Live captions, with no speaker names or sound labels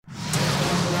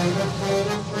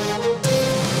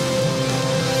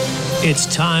It's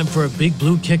time for a Big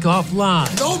Blue Kickoff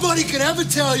Live. Nobody can ever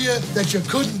tell you that you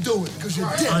couldn't do it, because you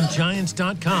did. On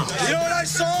Giants.com. You know what I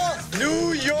saw?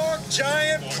 New York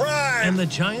Giant pride. And the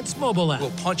Giants mobile app.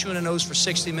 We'll punch you in the nose for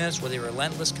 60 minutes with a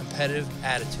relentless competitive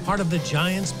attitude. Part of the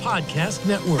Giants Podcast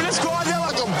Network. Let's go out there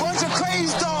like a bunch of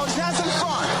crazy dogs. Have some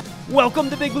fun. Welcome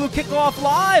to Big Blue Kickoff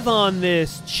Live on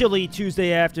this chilly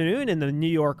Tuesday afternoon in the New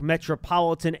York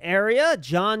metropolitan area.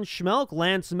 John Schmelk,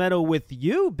 Lance Meadow with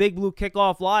you. Big Blue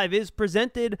Kickoff Live is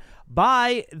presented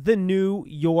by the New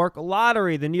York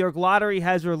Lottery. The New York Lottery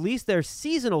has released their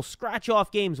seasonal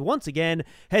scratch-off games once again.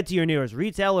 Head to your nearest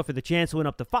retailer for the chance to win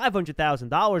up to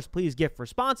 $500,000. Please gift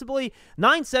responsibly.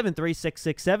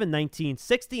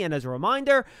 973-667-1960. And as a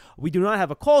reminder, we do not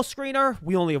have a call screener.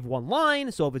 We only have one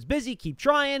line, so if it's busy, keep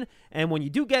trying. And when you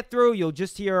do get through, you'll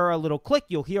just hear a little click.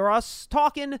 You'll hear us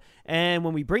talking. And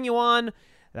when we bring you on,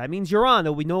 that means you're on.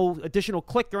 There'll be no additional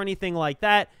click or anything like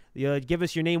that. You give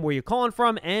us your name, where you're calling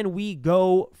from, and we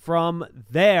go from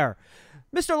there.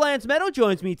 Mr. Lance Meadow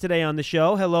joins me today on the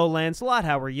show. Hello, Lancelot.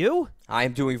 How are you? I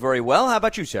am doing very well. How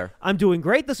about you, sir? I'm doing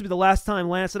great. This will be the last time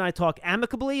Lance and I talk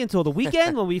amicably until the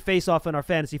weekend when we face off in our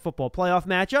fantasy football playoff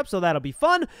matchup, so that'll be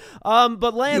fun.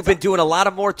 But Lance, you've been doing a lot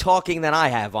of more talking than I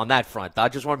have on that front. I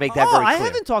just want to make that very clear. I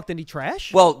haven't talked any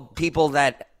trash. Well, people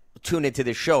that tune into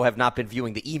this show have not been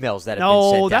viewing the emails that have been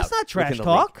sent out. No, that's not trash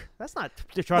talk. League. That's not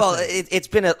trash. Well, it's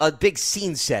been a big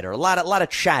scene setter, a lot of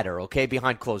chatter, okay,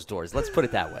 behind closed doors. Let's put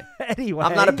it that way. Anyway,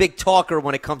 I'm not a big talker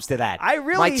when it comes to that.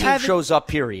 My team shows up,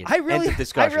 period. End of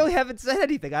discussion. I really haven't said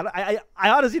anything. I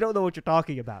honestly don't know what you're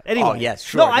talking about. Anyway. Oh, yes,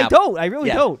 sure. No, I don't. I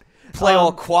really don't. Play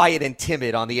all quiet and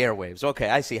timid on the airwaves. Okay,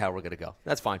 I see how we're going to go.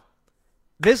 That's fine.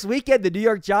 This weekend, the New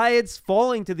York Giants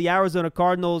falling to the Arizona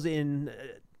Cardinals in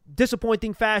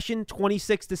disappointing fashion,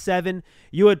 26-7.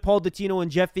 You had Paul Dottino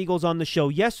and Jeff Eagles on the show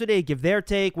yesterday, give their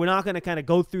take. We're not going to kind of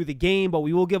go through the game, but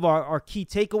we will give our key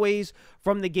takeaways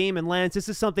from the game. And Lance, this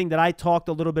is something that I talked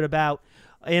a little bit about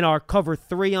in our Cover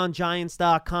 3 on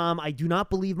Giants.com. I do not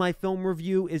believe my film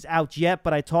review is out yet,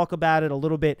 but I talk about it a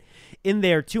little bit in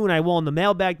there too, and I will in the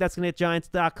mailbag. That's going to hit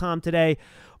Giants.com today.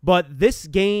 But this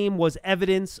game was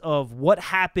evidence of what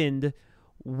happened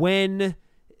when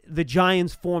the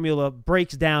Giants formula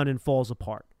breaks down and falls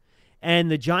apart.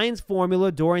 And the Giants formula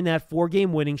during that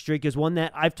 4-game winning streak is one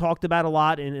that I've talked about a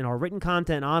lot in our written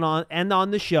content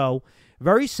on the show.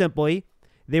 Very simply,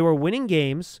 they were winning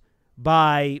games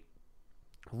by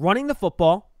running the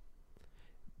football.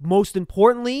 Most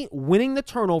importantly, winning the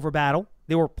turnover battle.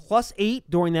 They were +8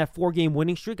 during that 4-game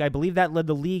winning streak. I believe that led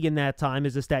the league in that time,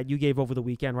 is the stat you gave over the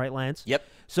weekend, right, Lance? Yep.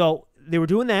 So they were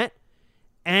doing that.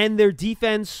 And their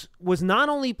defense was not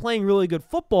only playing really good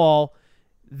football,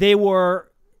 they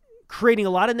were creating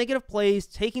a lot of negative plays,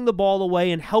 taking the ball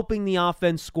away, and helping the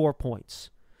offense score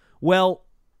points. Well,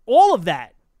 all of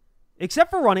that, except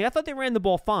for running, I thought they ran the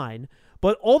ball fine,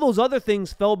 but all those other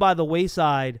things fell by the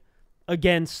wayside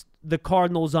against the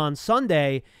Cardinals on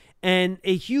Sunday. And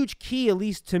a huge key, at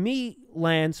least to me,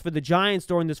 Lance, for the Giants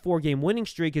during this 4-game winning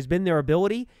streak has been their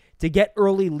ability to get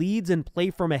early leads and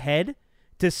play from ahead,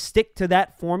 to stick to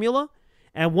that formula.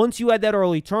 And once you had that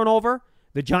early turnover,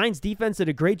 the Giants defense did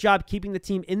a great job keeping the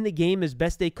team in the game as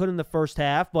best they could in the first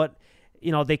half, but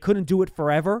they couldn't do it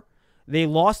forever. They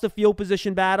lost the field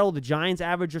position battle. The Giants'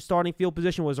 average of starting field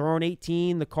position was around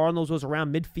 18. The Cardinals was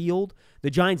around midfield. The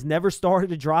Giants never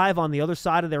started a drive on the other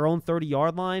side of their own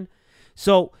 30-yard line.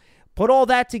 So put all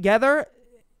that together,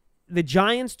 the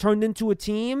Giants turned into a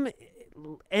team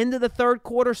end of the third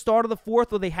quarter, start of the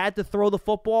fourth, where they had to throw the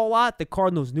football a lot. The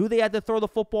Cardinals knew they had to throw the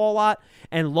football a lot.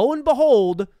 And lo and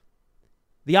behold,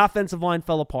 the offensive line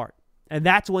fell apart. And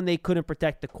that's when they couldn't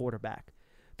protect the quarterback.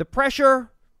 The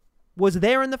pressure was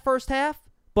there in the first half,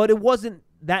 but it wasn't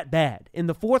that bad. In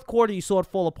the fourth quarter, you saw it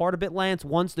fall apart a bit, Lance,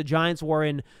 once the Giants were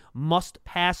in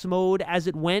must-pass mode as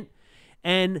it went.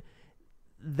 And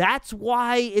that's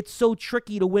why it's so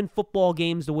tricky to win football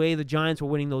games the way the Giants were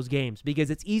winning those games, because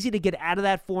it's easy to get out of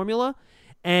that formula,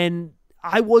 and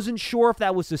I wasn't sure if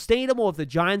that was sustainable, if the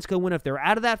Giants could win if they're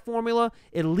out of that formula.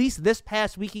 At least this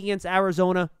past week against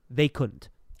Arizona, they couldn't.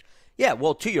 Yeah,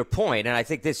 well, to your point, and I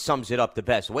think this sums it up the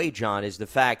best way, John, is the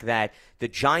fact that the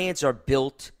Giants are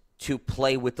built to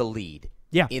play with the lead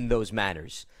in those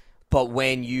manners. But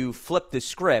when you flip the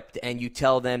script and you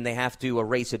tell them they have to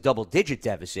erase a double-digit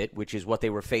deficit, which is what they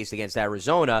were faced against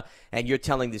Arizona, and you're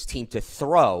telling this team to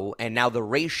throw, and now the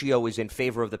ratio is in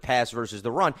favor of the pass versus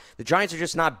the run, the Giants are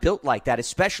just not built like that,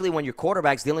 especially when your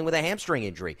quarterback's dealing with a hamstring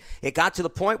injury. It got to the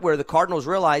point where the Cardinals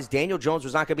realized Daniel Jones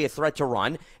was not going to be a threat to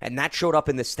run, and that showed up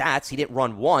in the stats. He didn't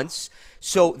run once.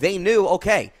 So they knew,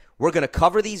 okay, we're going to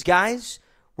cover these guys.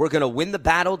 We're going to win the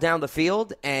battle down the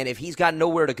field, and if he's got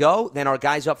nowhere to go, then our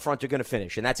guys up front are going to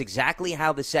finish. And that's exactly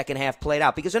how the second half played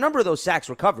out, because a number of those sacks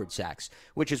were covered sacks,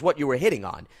 which is what you were hitting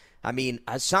on. I mean,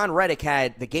 Hassan Reddick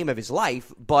had the game of his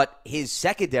life, but his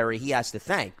secondary he has to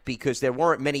thank, because there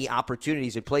weren't many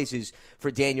opportunities and places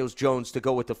for Daniels-Jones to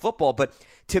go with the football. But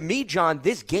to me, John,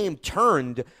 this game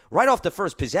turned right off the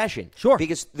first possession. Sure.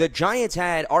 Because the Giants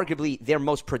had arguably their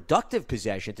most productive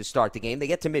possession to start the game. They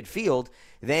get to midfield.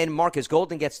 Then Marcus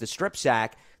Golden gets the strip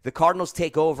sack. The Cardinals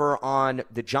take over on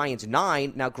the Giants'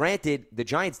 9. Now, granted, the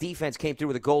Giants' defense came through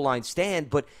with a goal line stand,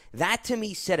 but that to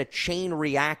me set a chain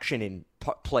reaction in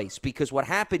place, because what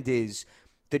happened is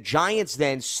the Giants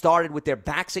then started with their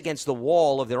backs against the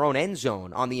wall of their own end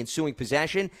zone on the ensuing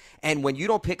possession, and when you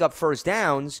don't pick up first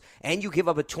downs and you give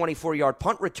up a 24-yard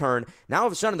punt return, now all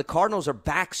of a sudden the Cardinals are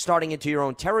back starting into your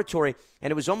own territory,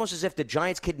 and it was almost as if the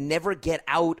Giants could never get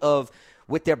out of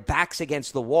with their backs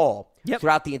against the wall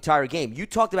throughout the entire game. You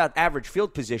talked about average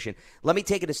field position. Let me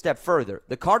take it a step further.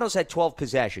 The Cardinals had 12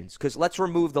 possessions, because let's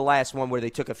remove the last one where they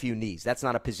took a few knees. That's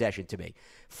not a possession to me.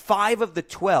 5 of the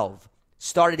 12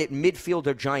 started at midfield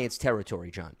or Giants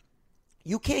territory, John.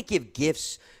 You can't give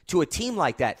gifts to a team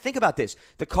like that. Think about this.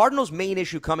 The Cardinals' main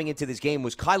issue coming into this game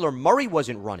was Kyler Murray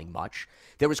wasn't running much.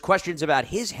 There was questions about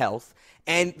his health,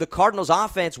 and the Cardinals'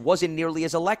 offense wasn't nearly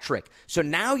as electric. So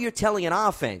now you're telling an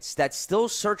offense that's still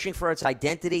searching for its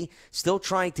identity, still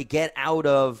trying to get out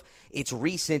of its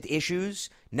recent issues.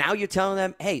 Now you're telling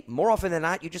them, hey, more often than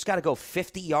not, you just got to go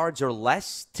 50 yards or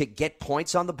less to get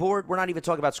points on the board. We're not even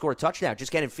talking about score a touchdown,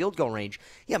 just get in field goal range.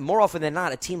 Yeah, more often than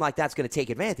not, a team like that's going to take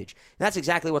advantage. And that's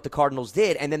exactly what the Cardinals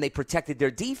did, and then they protected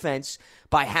their defense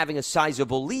by having a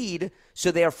sizable lead,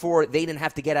 so therefore they didn't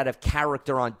have to get out of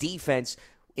character on defense,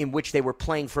 in which they were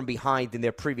playing from behind in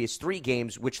their previous 3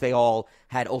 games, which they all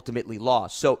had ultimately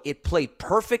lost. So it played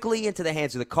perfectly into the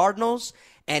hands of the Cardinals,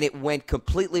 and it went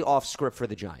completely off script for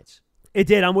the Giants. It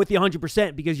did. I'm with you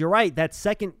 100%, because you're right. That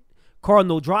second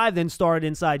Cardinal drive then started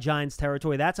inside Giants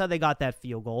territory. That's how they got that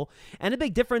field goal. And a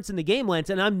big difference in the game, Lance,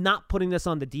 and I'm not putting this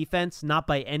on the defense, not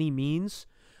by any means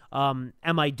am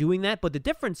I doing that, but the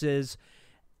difference is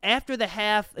after the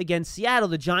half against Seattle,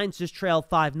 the Giants just trailed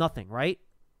 5-0, right?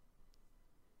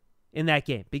 In that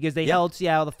game, because they held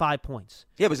Seattle to 5 points.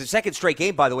 Yeah, it was the second straight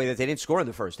game, by the way, that they didn't score in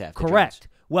the first half. Correct.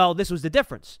 Well, this was the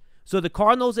difference. So the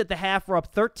Cardinals at the half were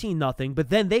up 13-0, but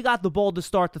then they got the ball to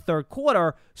start the third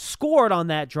quarter, scored on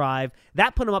that drive.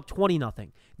 That put them up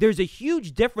 20-0. There's a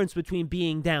huge difference between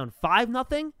being down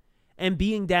 5-0 and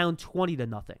being down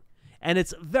 20-0. And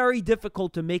it's very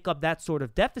difficult to make up that sort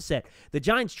of deficit. The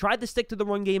Giants tried to stick to the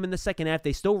run game in the second half.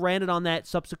 They still ran it on that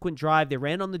subsequent drive. They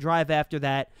ran on the drive after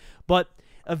that. But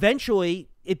eventually,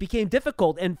 it became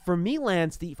difficult. And for me,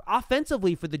 Lance,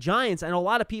 offensively for the Giants, and a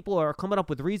lot of people are coming up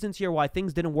with reasons here why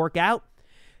things didn't work out.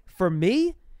 For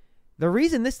me, the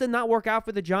reason this did not work out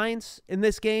for the Giants in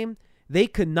this game, they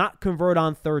could not convert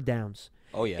on third downs.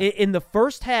 Oh, yeah. In the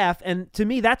first half, and to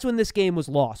me, that's when this game was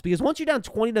lost. Because once you're down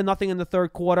 20-0 in the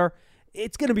third quarter,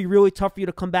 it's going to be really tough for you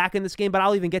to come back in this game, but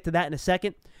I'll even get to that in a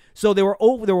second. So they were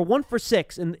 1 for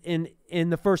 6 in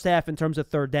the first half in terms of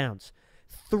third downs.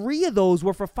 3 of those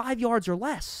were for 5 yards or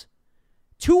less.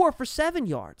 2 are for 7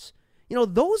 yards.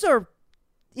 Those are,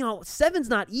 7's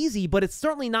not easy, but it's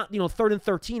certainly not, 3rd and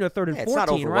 13 or 3rd and 14, it's not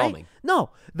overwhelming. Right?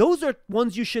 No, those are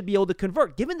ones you should be able to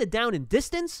convert. Given the down in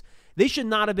distance, they should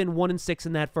not have been 1 and 6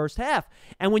 in that first half.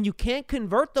 And when you can't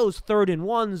convert those 3rd and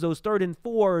 1s, those 3rd and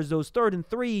 4s, those 3rd and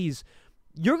 3s,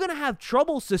 you're going to have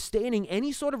trouble sustaining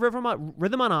any sort of rhythm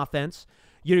on offense.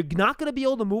 You're not going to be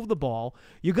able to move the ball.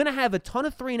 You're going to have a ton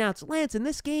of 3-and-outs. Lance, in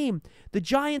this game, the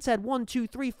Giants had 5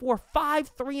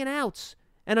 3-and-outs.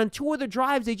 And on 2 of the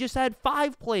drives, they just had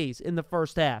 5 plays in the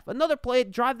first half. Another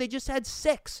drive, they just had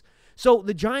 6. So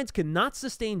the Giants cannot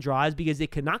sustain drives because they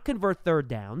cannot convert third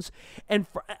downs. And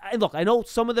look, I know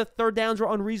some of the third downs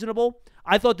were unreasonable.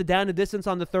 I thought the down and distance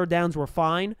on the third downs were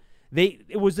fine.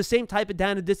 It was the same type of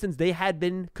down and distance they had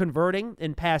been converting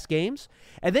in past games.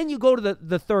 And then you go to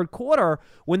the third quarter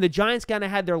when the Giants kind of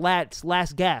had their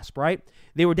last gasp, right?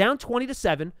 They were down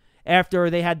 20-7 after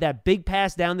they had that big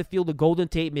pass down the field to Golden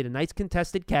Tate, made a nice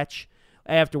contested catch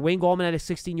after Wayne Gallman had a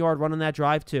 16-yard run on that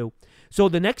drive too. So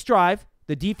the next drive,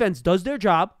 the defense does their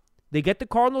job. They get the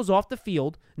Cardinals off the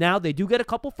field. Now, they do get a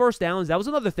couple first downs. That was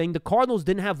another thing. The Cardinals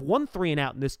didn't have 1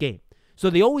 3-and-out in this game. So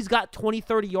they always got 20,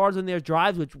 30 yards on their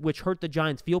drives, which hurt the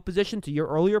Giants' field position, to your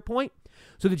earlier point.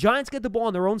 So the Giants get the ball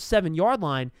on their own 7-yard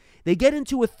line. They get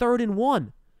into a 3rd and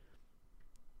 1.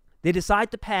 They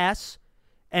decide to pass,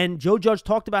 and Joe Judge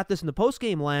talked about this in the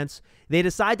postgame, Lance. They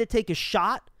decide to take a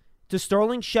shot to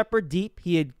Sterling Shepard deep.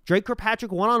 He had Drake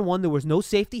Kirkpatrick one-on-one. There was no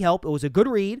safety help. It was a good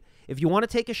read. If you want to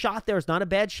take a shot there, it's not a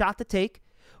bad shot to take.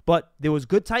 But there was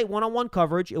good tight one-on-one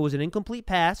coverage. It was an incomplete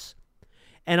pass.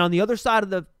 And on the other side of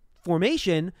the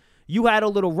formation, you had a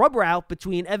little rub route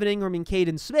between Evan Ingram and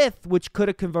Caden Smith, which could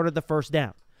have converted the first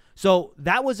down. So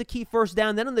that was a key first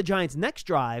down. Then on the Giants' next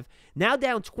drive, now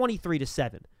down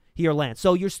 23-7 here, Lance.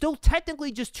 So you're still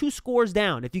technically just 2 scores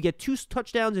down if you get 2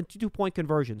 touchdowns and 2-point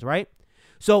conversions, right?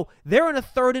 So they're in a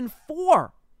 3rd and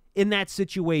 4 in that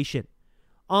situation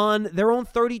on their own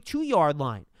 32-yard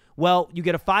line. Well, you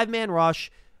get a 5-man rush.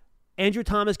 Andrew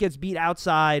Thomas gets beat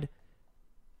outside.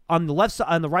 On the left side,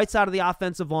 on the right side of the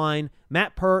offensive line,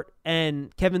 Matt Pert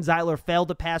and Kevin Zeitler failed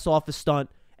to pass off a stunt,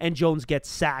 and Jones gets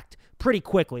sacked pretty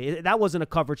quickly. That wasn't a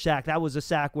coverage sack. That was a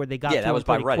sack where they got to him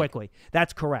pretty quickly.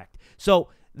 That's correct. So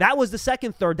that was the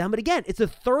second 3rd down. But again, it's a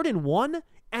 3rd and 1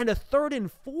 and a 3rd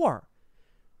and 4.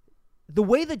 The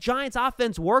way the Giants'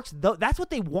 offense works, that's what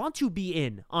they want to be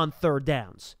in on 3rd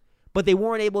downs. But they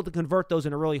weren't able to convert those,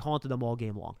 and it really haunted them all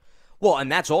game long. Well,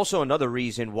 and that's also another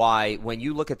reason why when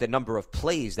you look at the number of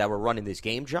plays that were run in this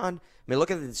game, John, I mean, look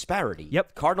at the disparity.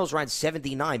 Yep. Cardinals ran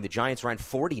 79. The Giants ran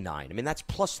 49. I mean, that's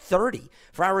plus 30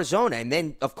 for Arizona. And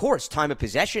then, of course, time of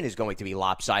possession is going to be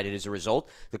lopsided as a result.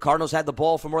 The Cardinals had the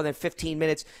ball for more than 15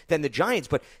 minutes than the Giants.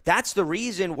 But that's the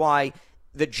reason why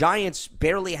the Giants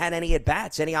barely had any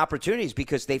at-bats, any opportunities,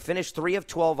 because they finished 3 of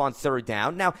 12 on 3rd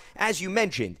down. Now, as you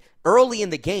mentioned, early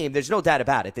in the game, there's no doubt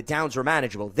about it. The downs were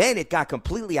manageable. Then it got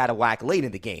completely out of whack late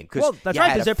in the game because you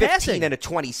had a 15 and a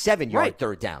 27-yard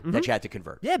 3rd down that you had to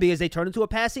convert. Yeah, because they turned into a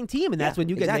passing team, and that's when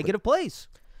you get negative plays.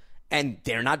 And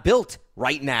they're not built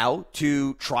right now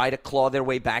to try to claw their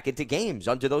way back into games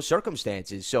under those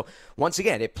circumstances. So, once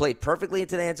again, it played perfectly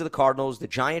into the hands of the Cardinals. The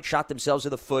Giants shot themselves in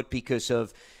the foot because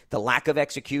of the lack of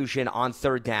execution on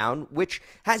 3rd down, which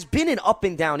has been an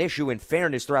up-and-down issue in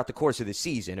fairness throughout the course of the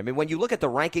season. I mean, when you look at the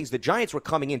rankings, the Giants were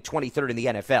coming in 23rd in the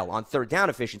NFL on 3rd down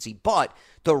efficiency, but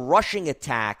the rushing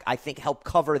attack, I think, helped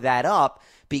cover that up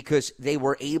because they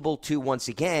were able to, once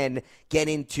again, get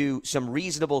into some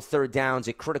reasonable 3rd downs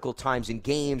at critical times in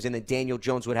games, and then Daniel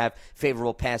Jones would have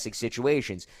favorable passing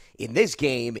situations. In this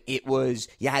game, it was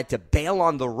you had to bail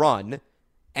on the run,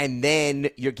 and then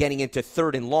you're getting into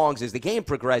 3rd and longs as the game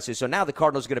progresses. So now the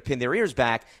Cardinals are going to pin their ears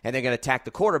back, and they're going to attack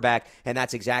the quarterback, and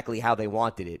that's exactly how they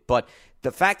wanted it. But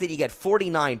the fact that you get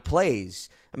 49 plays,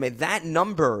 I mean, that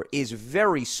number is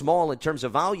very small in terms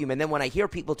of volume. And then when I hear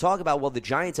people talk about, well, the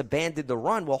Giants abandoned the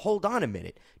run, well, hold on a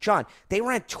minute. John, they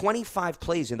ran 25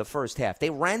 plays in the first half. They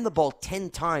ran the ball 10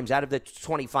 times out of the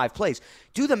 25 plays.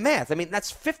 Do the math. I mean,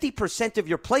 that's 50% of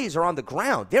your plays are on the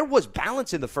ground. There was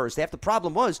balance in the first half. The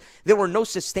problem was there were no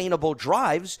sustainable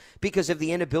drives because of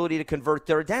the inability to convert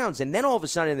 3rd downs. And then all of a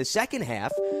sudden in the second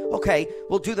half, okay,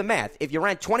 we'll do the math. If you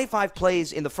ran 25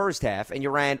 plays in the first half and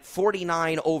you ran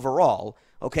 49 overall,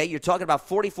 okay, you're talking about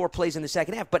 44 plays in the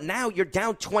second half, but now you're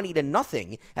down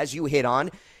 20-0 as you hit on.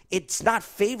 It's not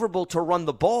favorable to run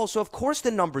the ball, so of course the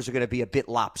numbers are going to be a bit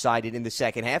lopsided in the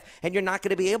second half, and you're not going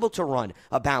to be able to run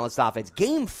a balanced offense.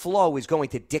 Game flow is going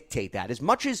to dictate that. As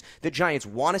much as the Giants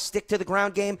want to stick to the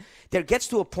ground game, there gets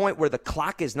to a point where the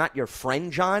clock is not your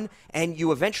friend, John, and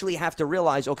you eventually have to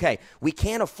realize, okay, we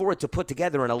can't afford to put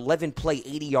together an 11-play,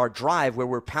 80-yard drive where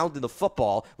we're pounding the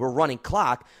football, we're running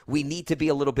clock. We need to be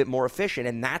a little bit more efficient,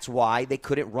 and that's why they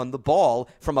couldn't run the ball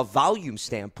from a volume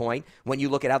standpoint when you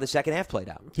look at how the second half played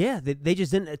out. Yeah, they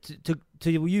just didn't, to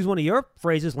use one of your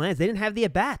phrases, Lance, they didn't have the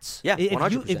at-bats. Yeah,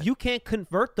 100%. If you can't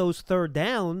convert those 3rd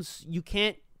downs, you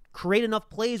can't create enough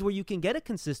plays where you can get a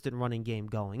consistent running game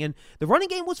going. And the running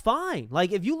game was fine.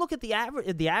 Like, if you look at the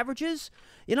averages,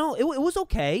 you know, it was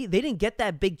okay. They didn't get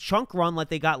that big chunk run like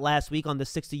they got last week on the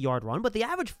 60-yard run, but the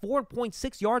average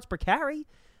 4.6 yards per carry.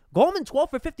 Goldman,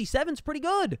 12 for 57 is pretty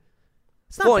good.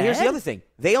 It's not bad. Here's the other thing.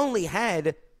 They only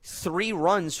had 3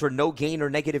 runs for no gain or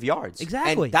negative yards.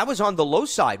 Exactly. And that was on the low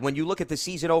side when you look at the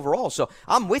season overall. So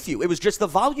I'm with you. It was just the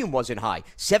volume wasn't high.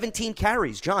 17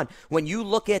 carries. John, when you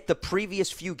look at the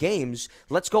previous few games,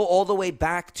 let's go all the way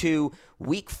back to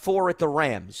week 4 at the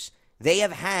Rams. They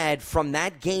have had, from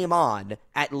that game on,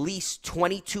 at least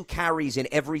 22 carries in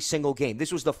every single game.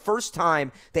 This was the first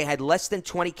time they had less than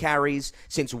 20 carries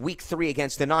since week 3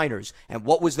 against the Niners. And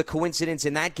what was the coincidence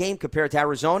in that game compared to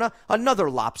Arizona? Another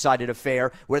lopsided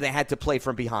affair where they had to play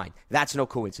from behind. That's no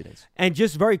coincidence. And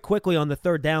just very quickly on the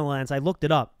 3rd down, Lance, I looked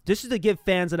it up. This is to give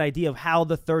fans an idea of how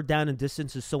the 3rd down and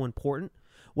distance is so important.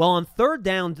 Well, on 3rd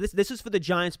down, this is for the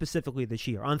Giants specifically this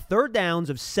year. On 3rd downs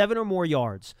of 7 or more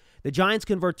yards, the Giants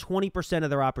convert 20% of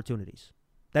their opportunities.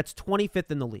 That's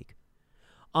 25th in the league.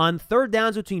 On 3rd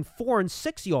downs between 4 and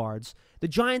 6 yards, the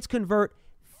Giants convert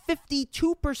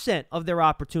 52% of their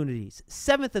opportunities,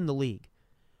 7th in the league.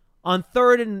 On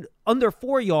third and under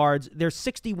 4 yards, they're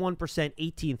 61%,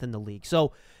 18th in the league.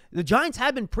 So the Giants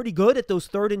have been pretty good at those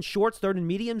third and shorts, third and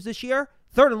mediums this year.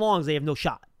 Third and longs, they have no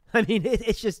shot. I mean,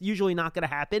 it's just usually not going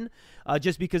to happen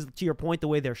just because, to your point, the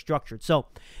way they're structured. So,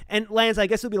 and Lance, I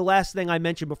guess it'll be the last thing I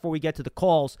mention before we get to the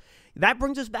calls. That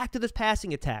brings us back to this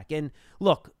passing attack. And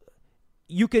look,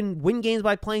 you can win games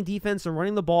by playing defense and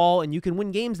running the ball, and you can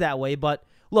win games that way. But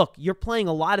look, you're playing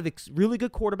a lot of really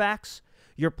good quarterbacks.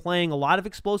 You're playing a lot of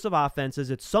explosive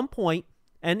offenses at some point,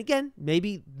 and again,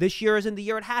 maybe this year isn't the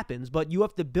year it happens, but you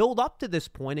have to build up to this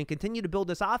point and continue to build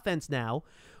this offense now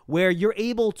where you're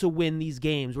able to win these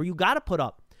games, where you got to put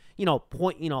up,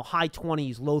 high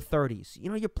 20s, low 30s.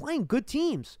 You're playing good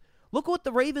teams. Look at what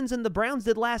the Ravens and the Browns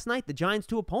did last night, the Giants'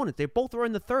 two opponents. They both were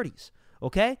in the 30s.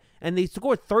 Okay? And they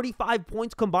scored 35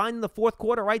 points combined in the fourth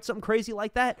quarter, right? Something crazy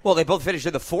like that. Well, they both finished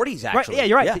in the 40s, actually. Right, yeah,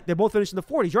 you're right. Yeah. They both finished in the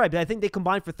 40s, you're right. But I think they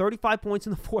combined for 35 points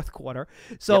in the fourth quarter.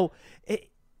 So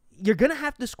you're going to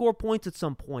have to score points at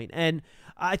some point. And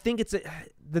I think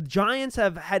the Giants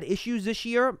have had issues this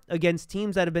year against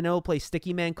teams that have been able to play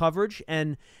sticky man coverage,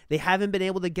 and they haven't been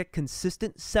able to get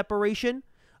consistent separation.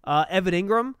 Evan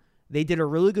Ingram, they did a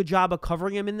really good job of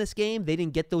covering him in this game. They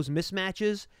didn't get those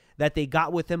mismatches that they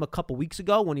got with him a couple weeks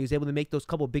ago when he was able to make those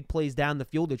couple big plays down the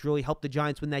field, which really helped the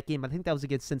Giants win that game. I think that was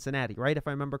against Cincinnati, right, if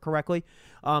I remember correctly,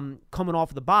 coming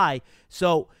off the bye.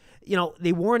 So,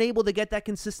 they weren't able to get that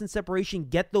consistent separation,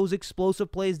 get those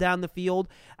explosive plays down the field.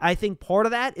 I think part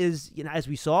of that is, as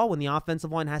we saw, when the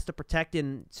offensive line has to protect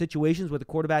in situations where the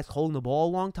quarterback's holding the ball a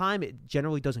long time, it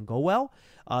generally doesn't go well.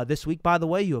 This week, by the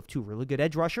way, you have two really good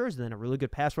edge rushers and then a really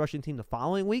good pass rushing team the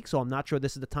following week, so I'm not sure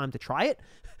this is the time to try it.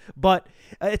 But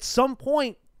at some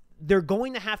point, they're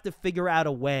going to have to figure out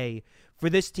a way for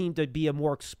this team to be a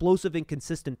more explosive and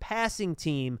consistent passing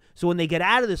team, so when they get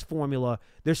out of this formula,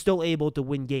 they're still able to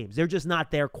win games. They're just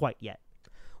not there quite yet.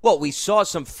 Well, we saw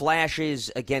some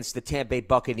flashes against the Tampa Bay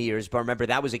Buccaneers, but remember,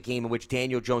 that was a game in which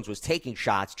Daniel Jones was taking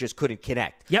shots, just couldn't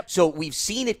connect. Yep. So we've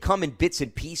seen it come in bits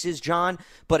and pieces, John,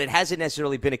 but it hasn't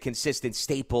necessarily been a consistent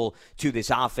staple to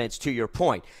this offense, to your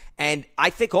point. And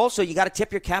I think also you got to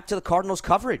tip your cap to the Cardinals'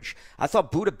 coverage. I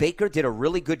thought Budda Baker did a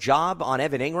really good job on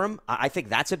Evan Ingram. I think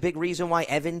that's a big reason why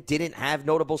Evan didn't have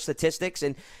notable statistics.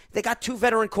 And they got two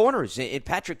veteran corners in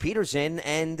Patrick Peterson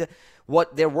and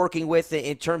what they're working with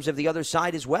in terms of the other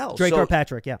side as well. Drake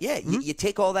Kirkpatrick, yeah. Yeah, you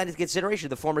take all that into consideration,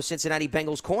 the former Cincinnati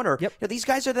Bengals corner. Yep. These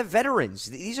guys are the veterans.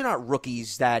 These are not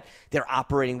rookies that they're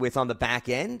operating with on the back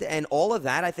end, and all of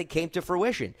that, I think, came to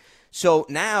fruition. So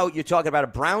now you're talking about a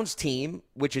Browns team,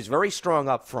 which is very strong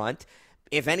up front.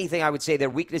 If anything, I would say their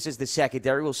weakness is the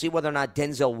secondary. We'll see whether or not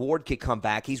Denzel Ward could come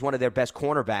back. He's one of their best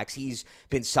cornerbacks. He's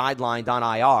been sidelined on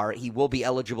IR. He will be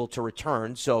eligible to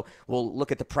return, so we'll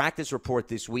look at the practice report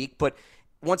this week. But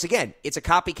once again, it's a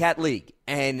copycat league.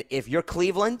 And if you're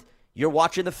Cleveland, you're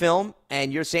watching the film,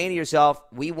 and you're saying to yourself,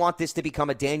 we want this to become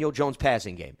a Daniel Jones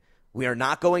passing game. We are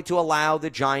not going to allow the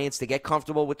Giants to get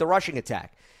comfortable with the rushing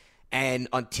attack. And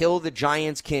until the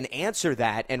Giants can answer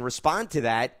that and respond to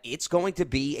that, it's going to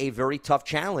be a very tough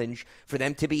challenge for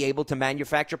them to be able to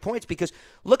manufacture points. Because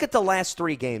look at the last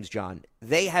three games, John.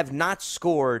 They have not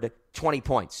scored 20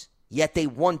 points, yet they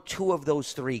won two of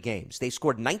those three games. They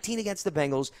scored 19 against the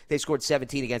Bengals. They scored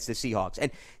 17 against the Seahawks.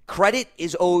 And credit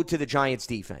is owed to the Giants'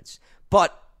 defense.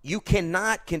 But you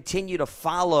cannot continue to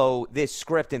follow this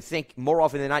script and think more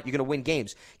often than not you're going to win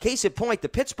games. Case in point, the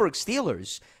Pittsburgh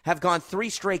Steelers have gone 3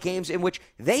 straight games in which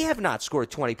they have not scored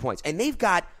 20 points. And they've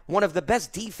got one of the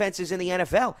best defenses in the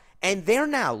NFL. And they're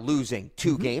now losing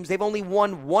 2 games. They've only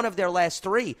won one of their last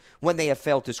 3 when they have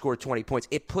failed to score 20 points.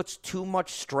 It puts too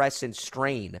much stress and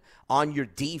strain on your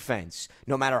defense,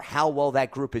 no matter how well that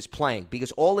group is playing.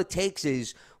 Because all it takes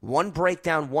is one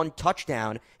breakdown, one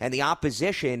touchdown, and the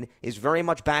opposition is very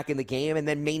much back in the game and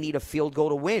then may need a field goal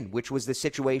to win, which was the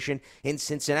situation in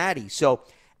Cincinnati. So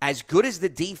as good as the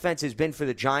defense has been for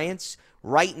the Giants,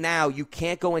 right now you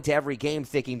can't go into every game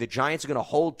thinking the Giants are going to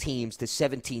hold teams to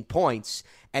 17 points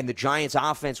and the Giants'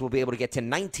 offense will be able to get to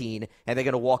 19 and they're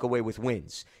going to walk away with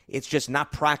wins. It's just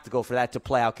not practical for that to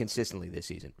play out consistently this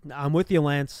season. I'm with you,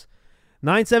 Lance.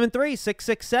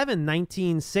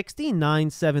 973-667-1960,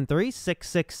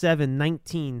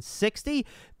 973-667-1960.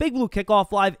 Big Blue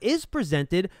Kickoff Live is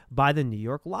presented by the New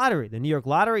York Lottery. The New York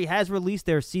Lottery has released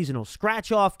their seasonal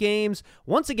scratch-off games.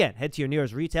 Once again, head to your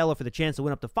nearest retailer for the chance to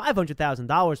win up to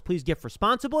 $500,000. Please gift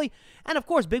responsibly. And, of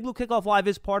course, Big Blue Kickoff Live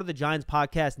is part of the Giants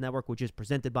Podcast Network, which is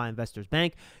presented by Investors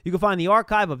Bank. You can find the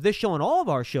archive of this show and all of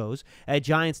our shows at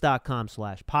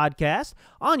Giants.com/podcast,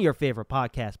 on your favorite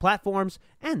podcast platforms,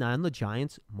 and on the Giants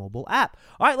Giants mobile app.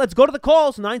 All right, let's go to the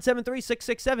calls,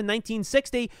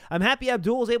 973-667-1960. I'm happy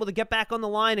Abdul was able to get back on the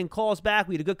line and call us back.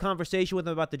 We had a good conversation with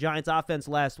him about the Giants offense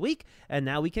last week, and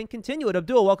now we can continue it.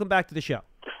 Abdul, welcome back to the show.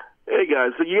 Hey,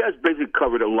 guys. So you guys basically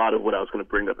covered a lot of what I was going to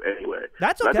bring up anyway.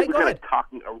 That's okay. I think Go we're ahead.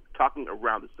 kind of talking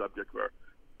around the subject. We're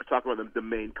talking about the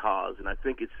main cause, and I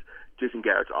think it's Jason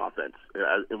Garrett's offense.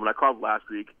 And when I called last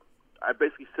week, I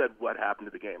basically said what happened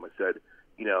to the game. I said,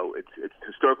 it's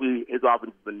historically his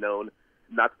offense has been known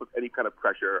not to put any kind of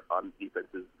pressure on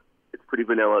defenses. It's pretty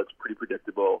vanilla. It's pretty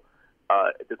predictable.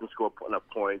 It doesn't score enough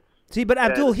points. See, but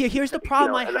Abdul, here's the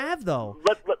problem I have, though.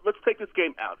 Let's take this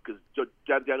game out because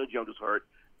Daniel Jones was hurt.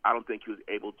 I don't think he was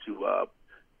able to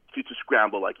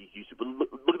scramble like he used to. But look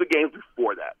at the games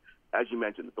before that. As you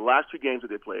mentioned, the last two games that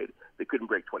they played, they couldn't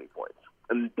break 20 points,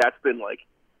 and that's been like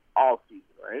all season,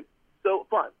 right? So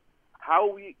fine. How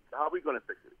are we going to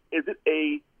fix it? Is it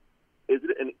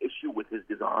an issue with his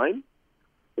design,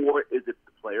 or is it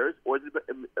the players, or is it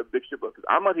a mixture of both? Because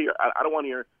I'm not here. I don't want to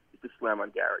hear the slam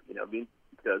on Garrett. You know what I mean?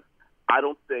 Because I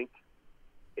don't think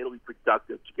it'll be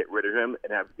productive to get rid of him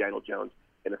and have Daniel Jones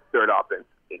in a third offense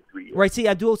in 3 years. Right. See,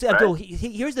 Abdul, Right?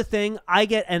 Here's the thing. I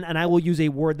get, and I will use a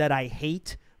word that I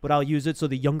hate, but I'll use it so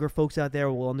the younger folks out there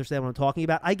will understand what I'm talking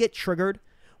about. I get triggered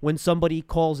when somebody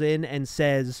calls in and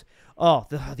says, oh,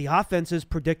 the offense is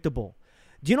predictable.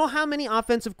 Do you know how many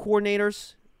offensive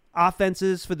coordinators,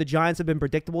 offenses for the Giants have been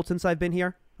predictable since I've been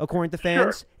here, according to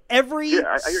fans? Sure. Every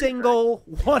single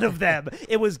one of them.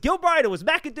 It was Gilbride, it was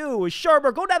McAdoo, it was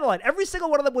Sherber. Go down the line. Every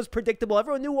single one of them was predictable.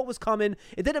 Everyone knew what was coming.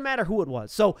 It didn't matter who it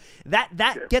was. So that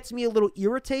gets me a little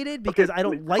irritated because I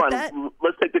don't like that.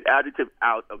 Let's take the adjective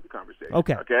out of the conversation.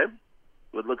 Okay. Let's get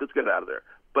it out of there.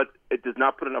 But it does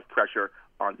not put enough pressure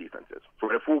on defenses for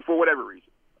whatever reason.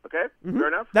 Okay? Mm-hmm. Fair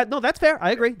enough? No, that's fair. I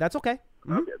agree. That's okay.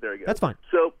 Mm-hmm. Okay, there you go. That's fine.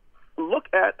 So look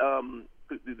at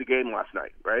the game last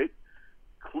night, right?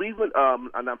 Cleveland, I'm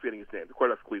not forgetting his name, the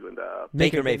quarterback for Cleveland.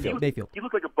 Baker Mayfield. He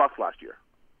looked like a bust last year.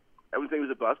 Everything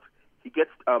was a bust. He gets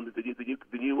the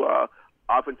new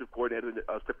offensive coordinator,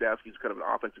 Stefanski, is kind of an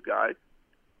offensive guy.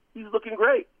 He's looking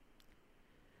great.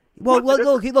 Well,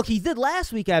 look, he did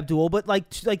last week, Abdul, but like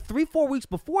 3-4 weeks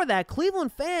before that,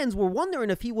 Cleveland fans were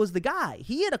wondering if he was the guy.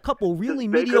 He had a couple really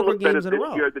mediocre games in a row.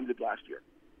 This year than he did last year.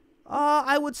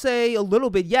 I would say a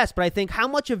little bit, yes, but I think how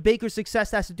much of Baker's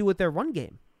success has to do with their run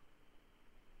game?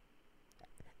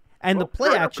 And the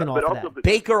play action off of that.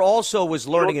 Baker also was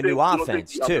learning a new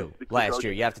offense, too, last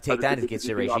year. You have to take that into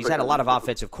consideration. He's had a lot of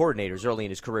offensive coordinators early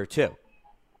in his career, too.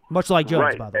 Much like Jones,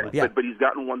 right. by the way. Yeah. But he's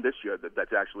gotten one this year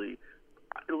that's actually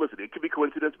 – listen, it could be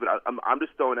coincidence, but I'm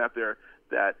just throwing out there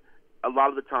that a lot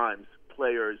of the times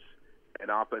players and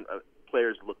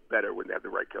players look better when they have the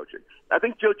right coaching. I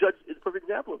think Joe Judge is a perfect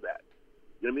example of that.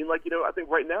 You know what I mean? I think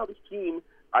right now this team,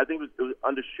 I think it was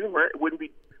under Schumer, it wouldn't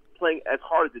be playing as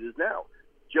hard as it is now.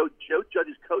 Joe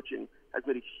Judge's coaching has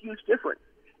made a huge difference,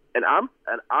 and I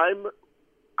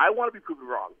want to be proven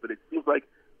wrong, but it seems like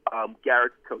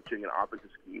Garrett's coaching and offensive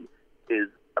scheme is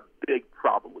a big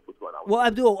problem with what's going on. Well,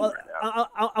 Abdul,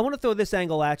 I want to throw this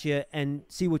angle at you and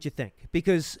see what you think,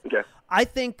 because I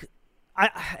think I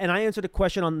answered a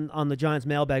question on the Giants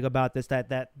mailbag about this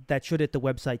that should hit the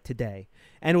website today,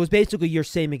 and it was basically your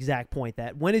same exact point,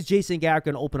 that when is Jason Garrett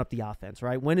going to open up the offense,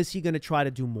 right? When is he going to try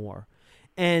to do more?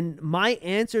 And my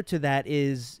answer to that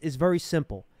is very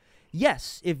simple.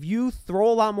 Yes, if you throw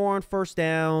a lot more on first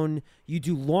down, you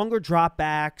do longer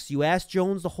dropbacks, you ask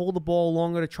Jones to hold the ball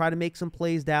longer to try to make some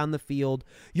plays down the field,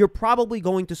 you're probably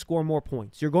going to score more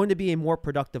points. You're going to be a more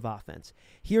productive offense.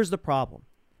 Here's the problem.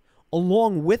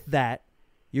 Along with that,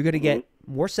 you're going to get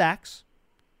more sacks,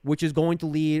 which is going to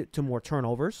lead to more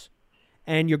turnovers,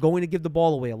 and you're going to give the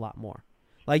ball away a lot more.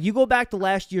 Like, you go back to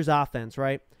last year's offense,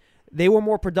 right? They were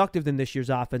more productive than this year's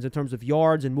offense in terms of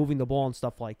yards and moving the ball and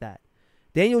stuff like that.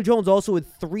 Daniel Jones also had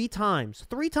three times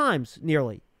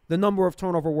nearly the number of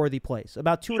turnover-worthy plays,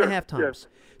 about 2.5 times.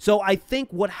 Yeah. So I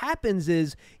think what happens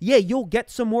is, you'll get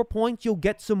some more points, you'll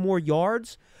get some more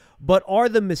yards, but are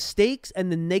the mistakes and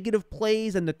the negative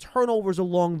plays and the turnovers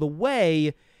along the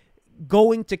way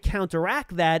going to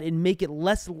counteract that and make it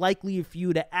less likely for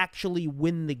you to actually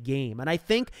win the game? And I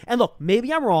think, and look,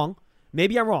 maybe I'm wrong.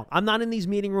 I'm not in these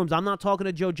meeting rooms. I'm not talking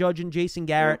to Joe Judge and Jason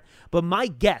Garrett. But my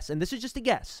guess, and this is just a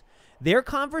guess, their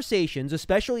conversations,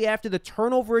 especially after the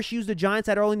turnover issues the Giants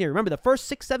had early in the year. Remember, the first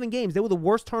 6-7 games, they were the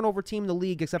worst turnover team in the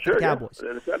league except for the Cowboys.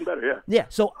 Yeah. It's gotten better, Yeah,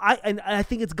 so I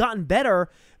think it's gotten better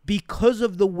because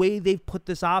of the way they've put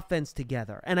this offense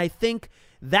together. And I think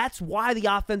that's why the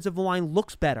offensive line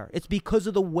looks better. It's because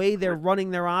of the way they're running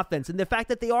their offense and the fact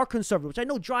that they are conservative, which I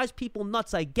know drives people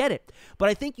nuts. I get it. But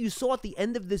I think you saw at the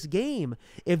end of this game,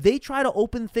 if they try to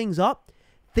open things up,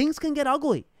 things can get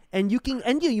ugly. And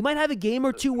you might have a game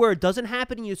or two where it doesn't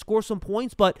happen and you score some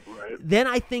points, but then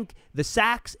I think the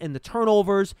sacks and the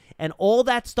turnovers and all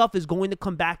that stuff is going to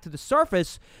come back to the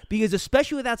surface because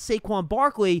especially without Saquon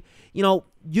Barkley, you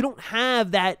don't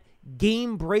have that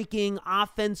game-breaking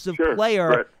offensive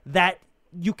player that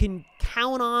you can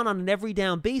count on an every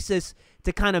down basis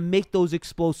to kind of make those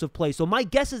explosive plays. So my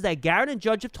guess is that Garrett and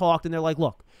Judge have talked and they're like,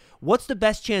 look, what's the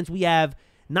best chance we have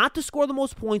not to score the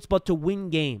most points but to win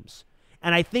games?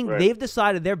 And I think they've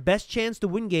decided their best chance to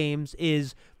win games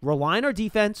is rely on our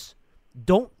defense.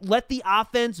 Don't let the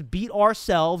offense beat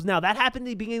ourselves. Now, that happened at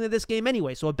the beginning of this game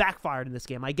anyway, so it backfired in this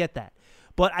game. I get that.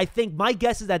 But I think my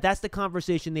guess is that that's the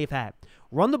conversation they've had.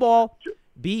 Run the ball.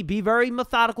 Be very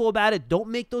methodical about it. Don't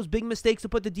make those big mistakes to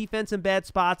put the defense in bad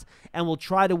spots, and we'll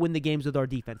try to win the games with our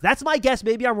defense. That's my guess.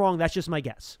 Maybe I'm wrong. That's just my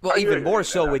guess. Well, even more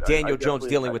so with Daniel Jones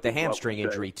dealing with the hamstring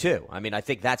injury, too. I mean, I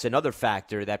think that's another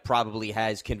factor that probably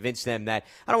has convinced them that,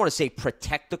 I don't want to say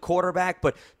protect the quarterback,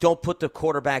 but don't put the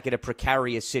quarterback in a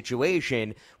precarious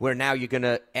situation where now you're going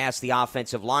to ask the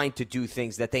offensive line to do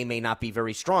things that they may not be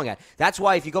very strong at. That's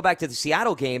why if you go back to the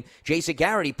Seattle game, Jason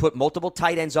Garrett, he put multiple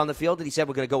tight ends on the field, and he said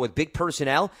we're going to go with big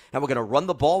personnel, and we're going to run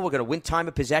the ball. We're going to win time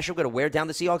of possession. We're going to wear down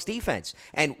the Seahawks defense.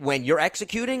 And when you're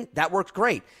executing, that works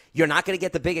great. You're not going to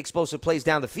get the big explosive plays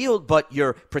down the field, but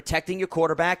you're protecting your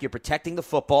quarterback, you're protecting the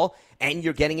football, and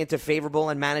you're getting into favorable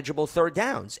and manageable third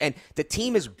downs. And the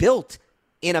team is built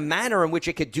in a manner in which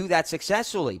it could do that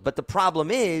successfully. But the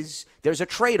problem is there's a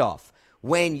trade-off.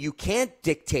 When you can't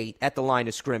dictate at the line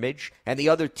of scrimmage and the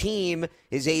other team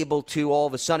is able to all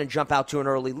of a sudden jump out to an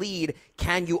early lead,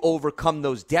 can you overcome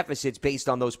those deficits based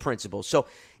on those principles? So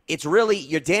it's really,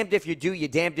 you're damned if you do, you're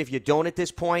damned if you don't at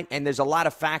this point, and there's a lot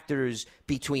of factors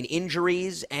between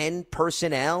injuries and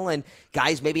personnel and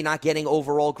guys maybe not getting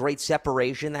overall great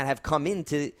separation that have come in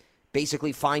to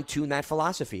basically fine-tune that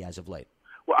philosophy as of late.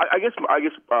 Well, I guess,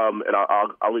 and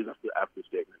I'll leave after the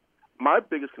statement. My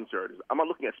biggest concern is I'm not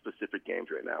looking at specific games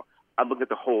right now. I'm looking at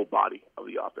the whole body of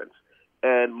the offense.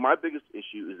 And my biggest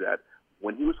issue is that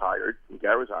when he was hired, when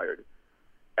Garrett was hired,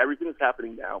 everything that's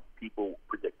happening now, people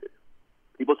predicted.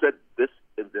 People said this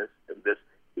and this and this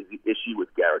is the issue with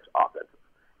Garrett's offense.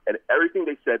 And everything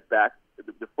they said back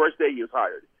the first day he was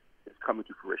hired is coming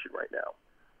to fruition right now.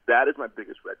 That is my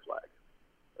biggest red flag.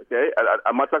 Okay?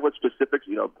 I'm not talking about specifics,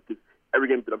 because every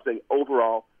game, but I'm saying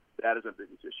overall, that is my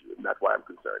biggest issue, and that's why I'm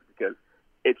concerned, because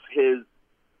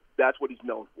that's what he's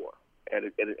known for,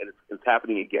 and it's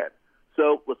happening again.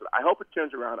 So, listen, I hope it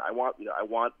turns around. Of course I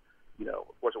want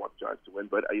the Giants to win,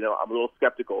 but, I'm a little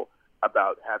skeptical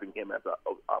about having him as an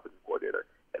offensive coordinator,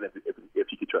 and if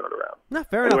he could turn it around. No,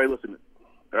 fair enough. Anyway, listen.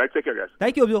 All right, take care, guys.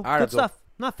 Thank you, Abdul. Right, Good Abdul. stuff.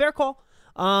 Not fair call.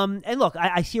 And look,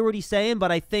 I hear what he's saying,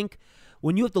 but I think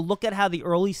when you have to look at how the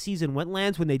early season went,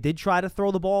 Lance, when they did try to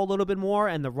throw the ball a little bit more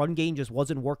and the run game just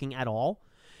wasn't working at all.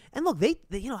 And look, they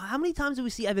how many times did we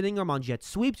see Evan Ingram on jet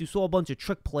sweeps? You saw a bunch of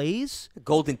trick plays.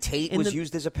 Golden Tate was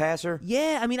used as a passer.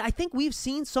 Yeah, I mean, I think we've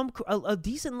seen a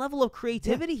decent level of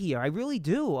creativity here. I really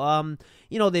do.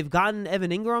 They've gotten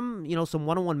Evan Ingram, some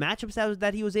one-on-one matchups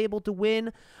that he was able to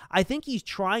win. I think he's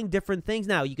trying different things.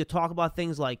 Now, you could talk about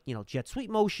things like, jet sweep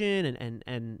motion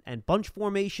and bunch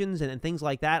formations and things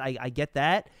like that. I get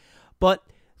that. But,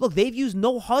 look, they've used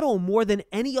no huddle more than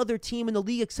any other team in the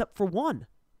league except for one.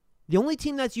 The only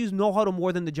team that's used no huddle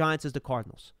more than the Giants is the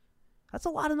Cardinals. That's a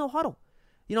lot of no huddle.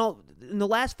 In the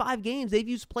last 5 games, they've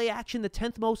used play action the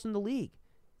 10th most in the league.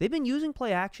 They've been using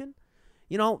play action.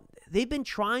 They've been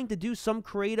trying to do some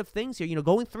creative things here.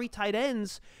 Going 3 tight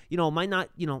ends, might not,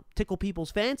 tickle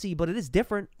people's fancy, but it is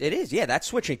different. It is, yeah. That's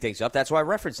switching things up. That's why I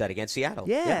referenced that against Seattle.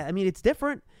 Yeah, I mean, it's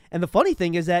different. And the funny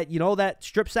thing is that, that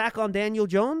strip sack on Daniel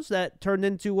Jones that turned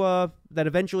into, that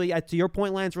eventually, to your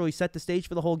point, Lance, really set the stage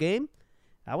for the whole game.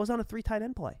 That was on a 3 tight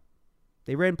end play.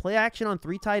 They ran play action on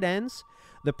 3 tight ends.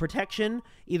 The protection,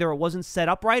 either it wasn't set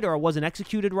up right or it wasn't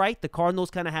executed right. The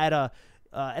Cardinals kind of had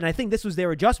and I think this was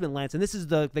their adjustment, Lance, and this is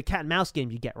the cat and mouse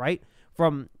game you get, right,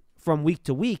 from week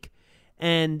to week.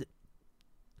 And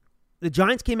the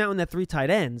Giants came out in that 3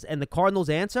 tight ends, and the Cardinals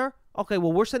answer, okay,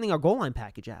 well, we're sending our goal line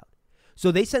package out.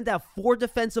 So they sent out 4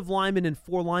 defensive linemen and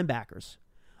 4 linebackers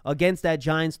against that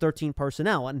Giants 13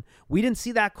 personnel. And we didn't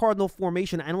see that Cardinal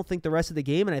formation, I don't think, the rest of the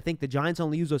game. And I think the Giants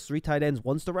only used those 3 tight ends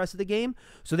once the rest of the game.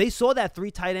 So they saw that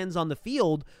 3 tight ends on the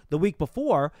field the week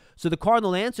before. So the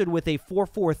Cardinal answered with a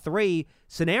 4-4-3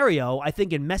 scenario. I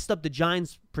think it messed up the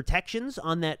Giants' protections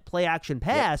on that play action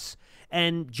pass,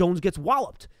 and Jones gets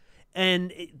walloped.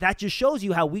 And that just shows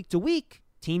you how week to week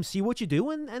teams see what you do,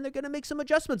 and they're going to make some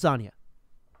adjustments on you.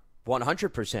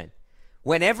 100%.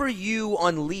 Whenever you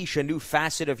unleash a new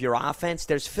facet of your offense,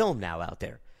 there's film now out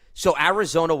there. So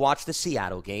Arizona watched the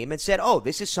Seattle game and said, oh,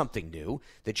 this is something new.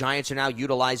 The Giants are now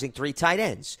utilizing 3 tight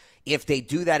ends. If they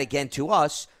do that again to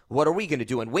us, what are we going to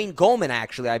do? And Wayne Goldman,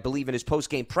 actually, I believe in his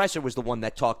post-game presser, was the one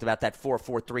that talked about that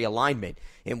 4-4-3 alignment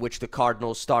in which the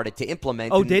Cardinals started to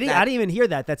implement. Oh, did he? I didn't even hear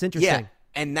that. That's interesting. Yeah,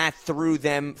 and that threw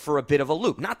them for a bit of a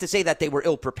loop. Not to say that they were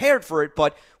ill-prepared for it,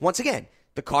 but once again,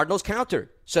 the Cardinals countered.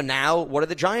 So now what are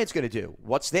the Giants going to do?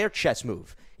 What's their chess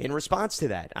move in response to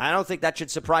that? I don't think that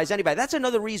should surprise anybody. That's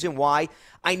another reason why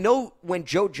I know when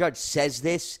Joe Judge says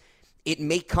this, it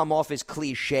may come off as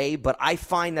cliche, but I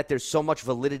find that there's so much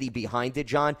validity behind it,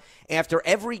 John. After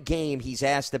every game, he's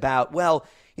asked about, well,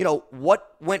 you know,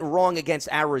 what went wrong against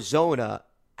Arizona?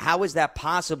 How is that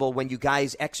possible when you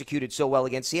guys executed so well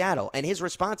against Seattle? And his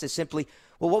response is simply,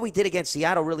 well, what we did against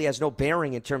Seattle really has no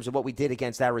bearing in terms of what we did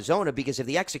against Arizona, because if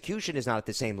the execution is not at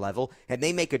the same level and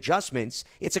they make adjustments,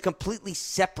 it's a completely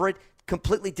separate,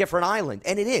 completely different island.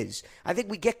 And it is. I think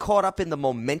we get caught up in the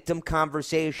momentum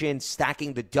conversation,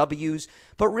 stacking the W's.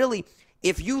 But really,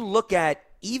 if you look at,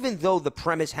 even though the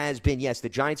premise has been, yes, the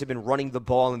Giants have been running the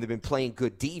ball and they've been playing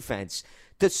good defense,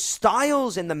 the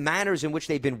styles and the manners in which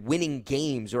they've been winning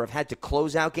games or have had to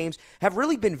close out games have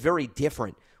really been very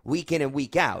different week in and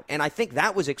week out. And I think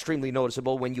that was extremely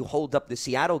noticeable when you hold up the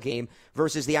Seattle game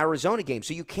versus the Arizona game.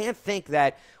 So you can't think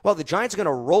that, well, the Giants are going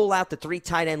to roll out the 3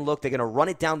 tight end look. They're going to run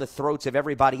it down the throats of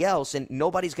everybody else, and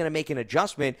nobody's going to make an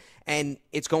adjustment, and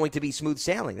it's going to be smooth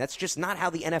sailing. That's just not how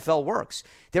the NFL works.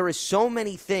 There is so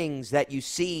many things that you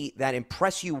see that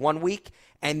impress you one week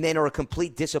and then are a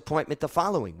complete disappointment the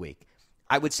following week.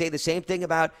 I would say the same thing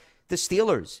about the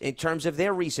Steelers in terms of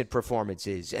their recent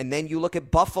performances. And then you look at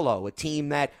Buffalo, a team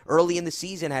that early in the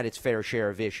season had its fair share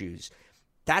of issues.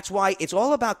 That's why it's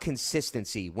all about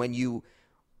consistency when you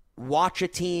watch a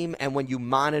team and when you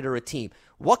monitor a team.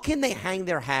 What can they hang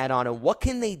their hat on, and what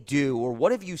can they do, or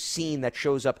what have you seen that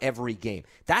shows up every game?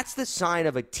 That's the sign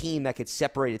of a team that could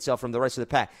separate itself from the rest of the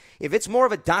pack. If it's more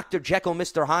of a Dr. Jekyll,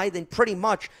 Mr. Hyde, then pretty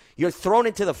much you're thrown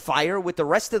into the fire with the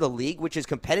rest of the league, which is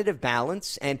competitive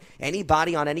balance, and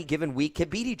anybody on any given week can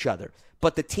beat each other.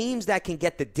 But the teams that can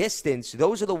get the distance,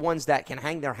 those are the ones that can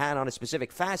hang their hat on a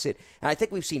specific facet. And I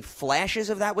think we've seen flashes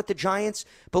of that with the Giants,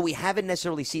 but we haven't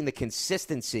necessarily seen the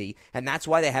consistency, and that's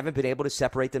why they haven't been able to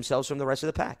separate themselves from the rest of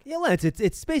the pack. Yeah, Lance,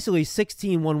 it's basically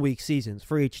 16 one-week seasons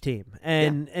for each team.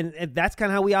 And that's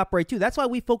kind of how we operate, too. That's why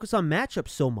we focus on matchups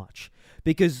so much.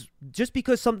 Because just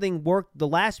because something worked the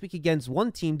last week against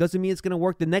one team doesn't mean it's going to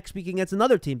work the next week against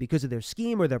another team because of their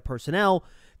scheme or their personnel,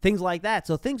 things like that.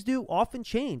 So things do often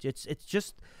change. It's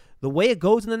just the way it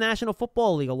goes in the National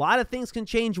Football League. A lot of things can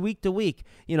change week to week.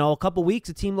 You know, a couple weeks,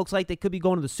 a team looks like they could be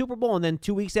going to the Super Bowl, and then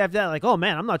 2 weeks after that, like, oh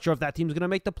man, I'm not sure if that team's going to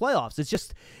make the playoffs. It's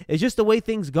just the way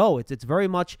things go. It's very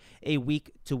much a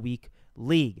week to week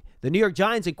league. The New York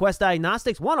Giants and Quest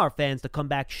Diagnostics want our fans to come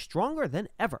back stronger than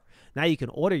ever. Now you can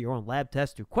order your own lab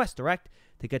test through Quest Direct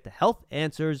to get the health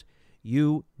answers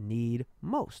you need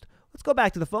most. Let's go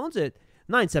back to the phones at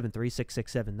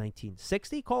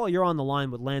 973-667-1960. Caller, you're on the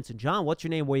line with Lance and John. What's your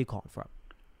name? Where are you calling from?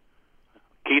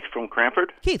 Keith from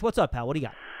Cranford. Keith, what's up, pal? What do you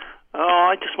got? Oh,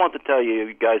 I just want to tell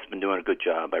you guys have been doing a good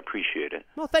job. I appreciate it.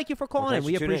 Well, thank you for calling in.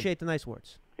 We appreciate the nice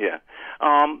words. Yeah.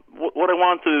 What I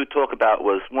wanted to talk about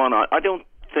was, one, I don't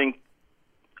think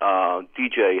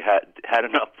DJ had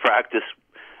enough practice,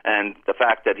 and the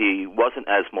fact that he wasn't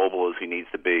as mobile as he needs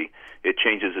to be, it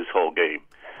changes his whole game.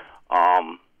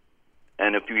 And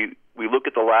if we look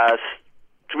at the last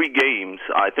 3 games,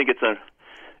 I think it's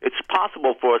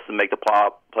possible for us to make the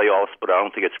playoffs, but I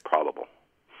don't think it's probable.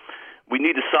 We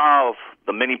need to solve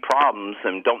the many problems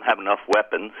and don't have enough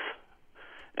weapons.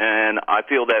 And I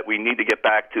feel that we need to get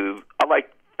back to, I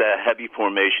like the heavy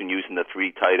formation using the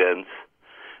 3 tight ends.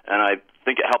 And I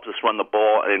think it helps us run the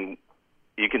ball, and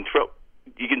you can still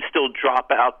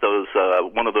drop out those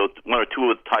one or 2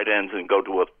 of the tight ends and go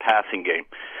to a passing game.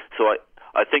 So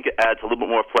I think it adds a little bit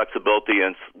more flexibility,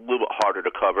 and it's a little bit harder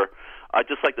to cover. I'd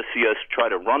just like to see us try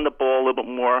to run the ball a little bit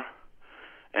more.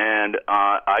 And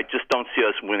I just don't see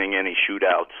us winning any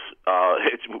shootouts.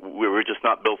 We're just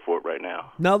not built for it right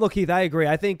now. No, look, Keith, I agree.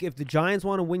 I think if the Giants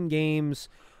want to win games,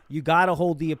 You got to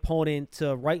hold the opponent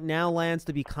to, right now, Lance,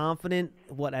 to be confident,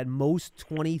 at most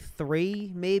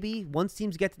 23 maybe? Once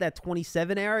teams get to that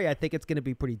 27 area, I think it's going to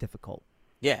be pretty difficult.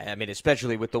 Yeah, I mean,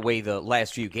 especially with the way the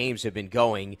last few games have been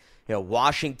going.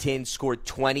 Washington scored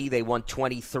 20. They won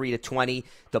 23-20.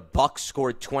 The Bucks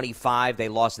scored 25. They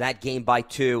lost that game by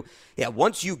 2. Yeah,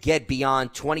 once you get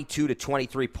beyond 22 to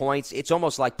 23 points, it's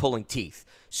almost like pulling teeth.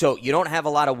 So you don't have a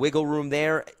lot of wiggle room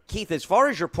there. Keith, as far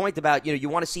as your point about, you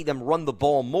want to see them run the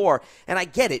ball more, and I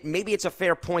get it. Maybe it's a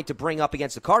fair point to bring up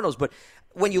against the Cardinals, but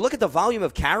when you look at the volume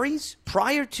of carries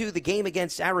prior to the game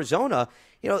against Arizona,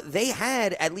 they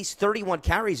had at least 31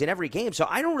 carries in every game. So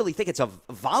I don't really think it's a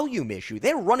volume issue.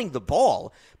 They're running the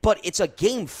ball, but it's a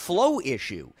game flow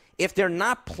issue. If they're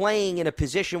not playing in a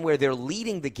position where they're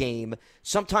leading the game,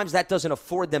 sometimes that doesn't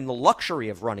afford them the luxury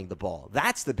of running the ball.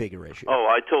 That's the bigger issue. Oh,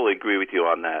 I totally agree with you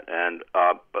on that. And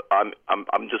but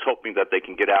I'm just hoping that they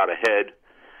can get out ahead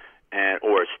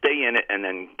or stay in it and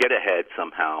then get ahead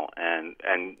somehow and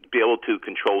be able to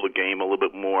control the game a little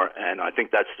bit more. And I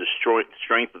think that's the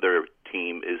strength of their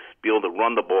team, is be able to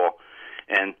run the ball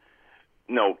and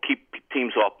keep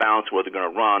teams off balance where they're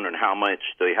going to run and how much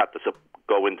they have to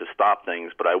go in to stop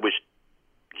things. But I wish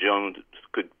Jones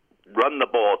could run the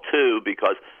ball too,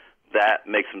 because that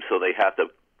makes them so they have to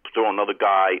throw another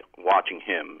guy watching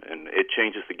him, and it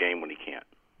changes the game when he can't.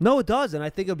 No, it does, and I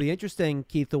think it'll be interesting,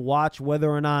 Keith, to watch whether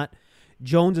or not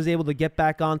Jones is able to get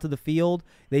back onto the field.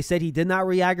 They said he did not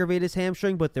re-aggravate his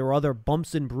hamstring, but there were other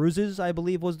bumps and bruises, I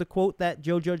believe was the quote that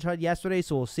Joe Judge had yesterday,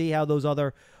 so we'll see how those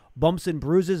other bumps and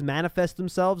bruises manifest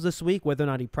themselves this week, whether or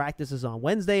not he practices on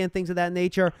Wednesday and things of that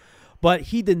nature. But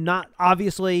he did not,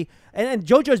 obviously, and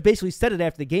Joe Judge basically said it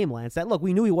after the game, Lance, that, look,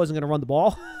 we knew he wasn't going to run the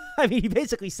ball. I mean, he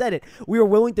basically said it. We were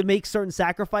willing to make certain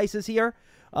sacrifices here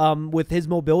with his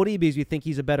mobility because we think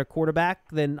he's a better quarterback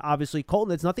than, obviously,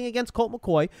 Colton. It's nothing against Colt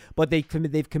McCoy, but they've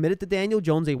committed to Daniel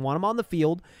Jones. They want him on the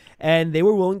field, and they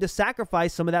were willing to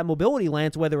sacrifice some of that mobility,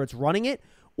 Lance, whether it's running it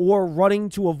or running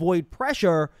to avoid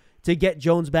pressure to get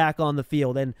Jones back on the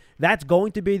field. And that's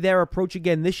going to be their approach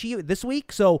again this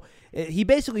week. So he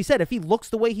basically said if he looks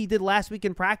the way he did last week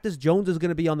in practice, Jones is going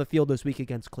to be on the field this week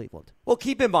against Cleveland. Well,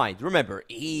 keep in mind, remember,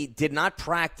 he did not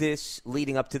practice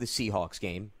leading up to the Seahawks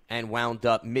game and wound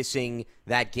up missing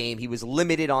that game. He was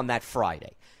limited on that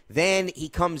Friday. Then he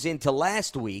comes into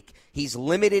last week. He's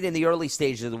limited in the early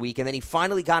stages of the week, and then he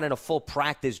finally got in a full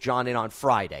practice, John, in on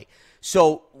Friday.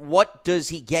 So what does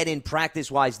he get in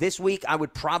practice-wise this week? I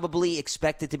would probably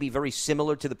expect it to be very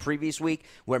similar to the previous week,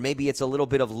 where maybe it's a little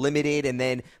bit of limited and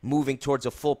then moving towards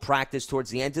a full practice towards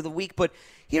the end of the week. But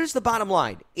here's the bottom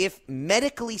line. If,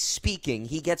 medically speaking,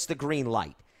 he gets the green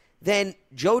light, then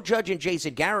Joe Judge and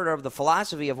Jason Garrett are of the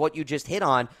philosophy of what you just hit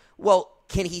on. Well,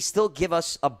 can he still give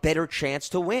us a better chance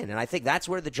to win? And I think that's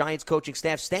where the Giants coaching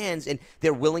staff stands, and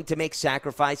they're willing to make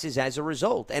sacrifices as a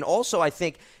result. And also I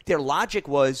think their logic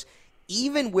was,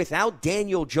 even without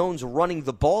Daniel Jones running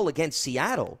the ball against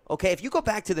Seattle, okay, if you go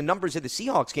back to the numbers of the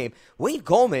Seahawks game, Wayne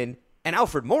Gallman and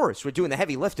Alfred Morris were doing the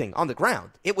heavy lifting on the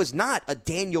ground. It was not a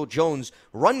Daniel Jones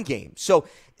run game. So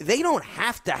they don't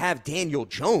have to have Daniel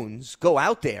Jones go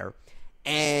out there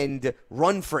and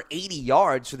run for 80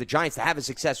 yards for the Giants to have a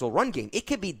successful run game. It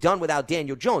could be done without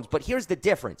Daniel Jones. But here's the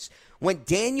difference. When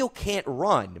Daniel can't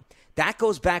run, that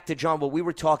goes back to, John, what we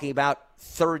were talking about,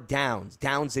 third downs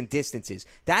and distances.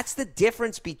 That's the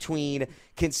difference between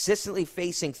consistently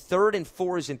facing 3rd and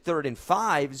 4s and 3rd and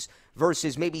 5s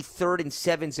versus maybe 3rd and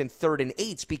 7s and 3rd and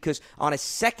 8s, because on a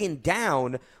second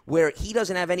down where he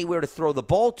doesn't have anywhere to throw the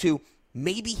ball to,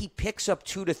 maybe he picks up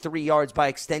 2 to 3 yards by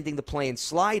extending the play and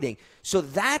sliding. So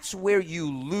that's where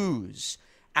you lose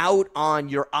out on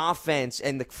your offense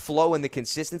and the flow and the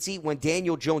consistency when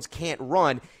Daniel Jones can't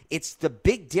run. It's the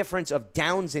big difference of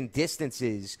downs and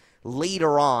distances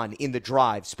later on in the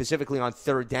drive, specifically on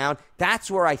 3rd down. That's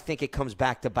where I think it comes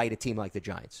back to bite a team like the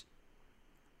Giants.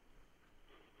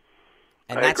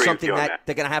 And that's something that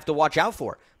they're going to have to watch out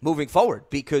for moving forward,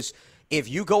 because if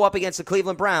you go up against the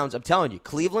Cleveland Browns, I'm telling you,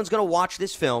 Cleveland's going to watch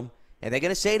this film, and they're going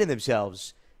to say to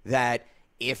themselves that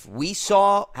if we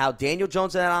saw how Daniel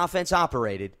Jones and that offense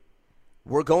operated,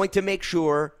 we're going to make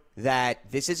sure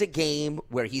that this is a game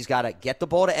where he's got to get the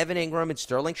ball to Evan Ingram and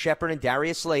Sterling Shepard and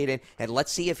Darius Slayton, and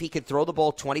let's see if he can throw the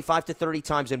ball 25 to 30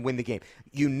 times and win the game.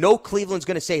 You know Cleveland's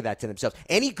going to say that to themselves.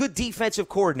 Any good defensive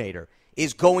coordinator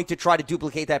is going to try to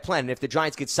duplicate that plan. And if the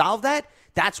Giants could solve that,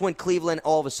 that's when Cleveland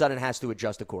all of a sudden has to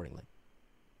adjust accordingly.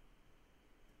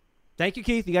 Thank you,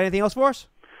 Keith. You got anything else for us?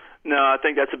 No, I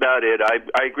think that's about it.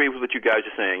 I agree with what you guys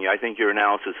are saying. I think your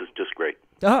analysis is just great.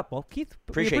 Well, Keith,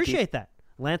 appreciate we appreciate that.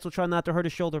 Lance will try not to hurt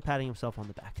his shoulder, patting himself on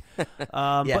the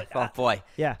back. Boy.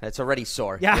 Yeah. That's already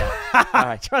sore. Yeah. All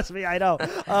right. Trust me, I know.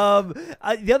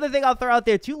 The other thing I'll throw out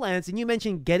there too, Lance, and you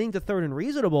mentioned getting to third and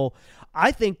reasonable.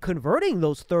 I think converting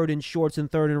those third and shorts and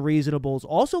third and reasonables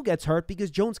also gets hurt because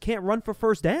Jones can't run for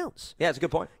first downs. Yeah, that's a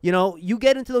good point. You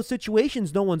get into those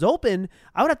situations, no one's open.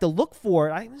 I would have to look for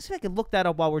it. Let's see if I can look that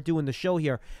up while we're doing the show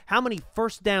here. How many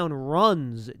first down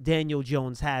runs Daniel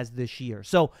Jones has this year?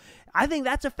 So I think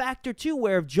that's a factor too,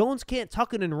 where if Jones can't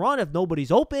tuck it and run, if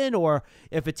nobody's open, or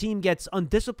if a team gets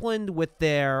undisciplined with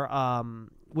their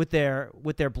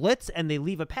blitz and they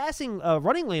leave a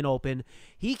running lane open,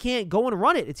 he can't go and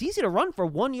run it. It's easy to run for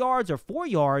 1 yard or 4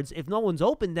 yards if no one's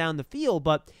open down the field,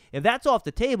 but if that's off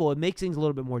the table, it makes things a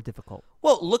little bit more difficult.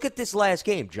 Well, look at this last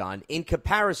game, John. In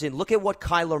comparison, look at what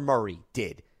Kyler Murray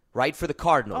did. Right, for the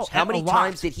Cardinals. How many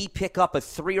times did he pick up a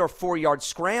 3 or 4 yard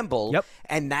scramble? Yep.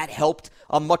 And that helped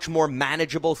a much more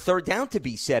manageable third down to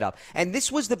be set up. And this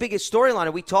was the biggest storyline,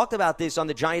 and we talked about this on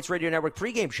the Giants Radio Network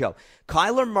pregame show.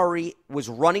 Kyler Murray was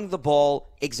running the ball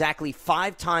exactly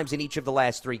 5 times in each of the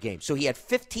last 3 games. So he had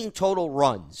 15 total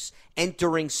runs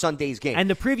entering Sunday's game. And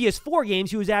the previous 4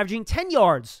 games, he was averaging 10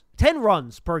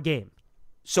 runs per game.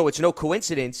 So it's no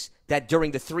coincidence that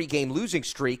during the 3-game losing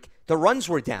streak, the runs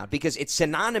were down because it's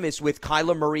synonymous with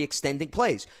Kyler Murray extending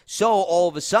plays. So all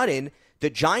of a sudden, the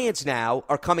Giants now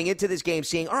are coming into this game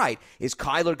saying, all right, is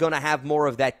Kyler going to have more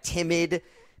of that timid,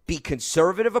 be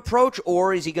conservative approach,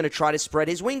 or is he going to try to spread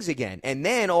his wings again? And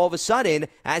then all of a sudden,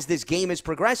 as this game is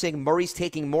progressing, Murray's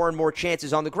taking more and more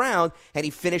chances on the ground, and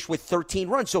he finished with 13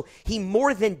 runs. So he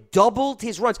more than doubled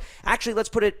his runs. Actually, let's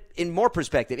put it in more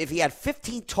perspective. If he had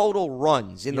 15 total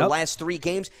runs in the last 3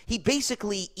 games, he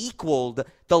basically equaled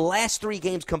the last 3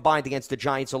 games combined against the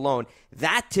Giants alone.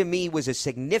 That, to me, was a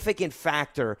significant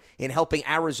factor in helping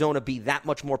Arizona be that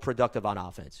much more productive on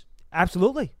offense.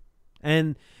 Absolutely.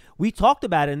 And we talked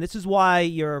about it, and this is why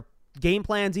your game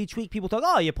plans each week, people talk,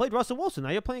 oh, you played Russell Wilson, now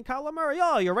you're playing Kyler Murray,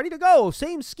 oh, you're ready to go,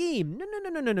 same scheme.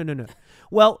 No.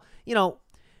 Well,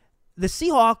 the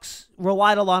Seahawks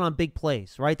relied a lot on big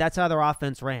plays, right? That's how their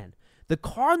offense ran. The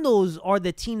Cardinals are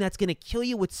the team that's going to kill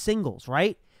you with singles,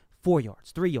 right? 4 yards,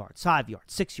 3 yards, 5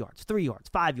 yards, 6 yards, 3 yards,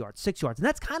 5 yards, 6 yards. And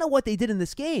that's kind of what they did in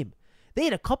this game. They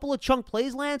had a couple of chunk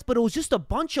plays, Lance, but it was just a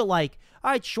bunch of all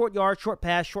right, short yard, short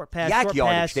pass, yak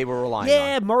yardage they were relying on.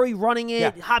 Yeah, Murray running it.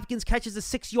 Yeah. Hopkins catches a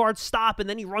 6-yard stop, and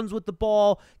then he runs with the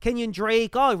ball. Kenyon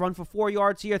Drake, he run for 4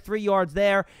 yards here, 3 yards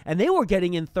there. And they were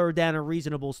getting in third down and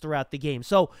reasonables throughout the game.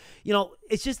 So,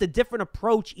 it's just a different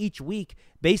approach each week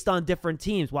based on different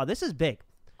teams. Wow, this is big.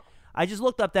 I just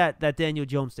looked up that Daniel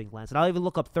Jones thing, Lance, and I'll even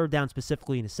look up third down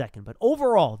specifically in a second. But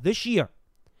overall, this year,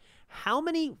 how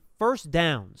many first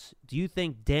downs do you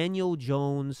think Daniel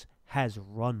Jones has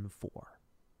run for?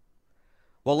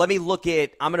 Well, let me I'm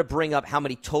going to bring up how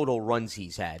many total runs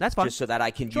he's had. That's fine. Just so that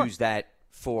I can use that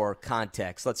for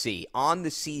context. Let's see. On the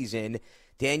season,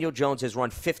 Daniel Jones has run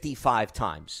 55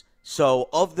 times. So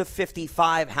of the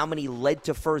 55, how many led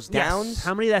to first downs? Yes.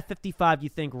 How many of that 55 do you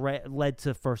think led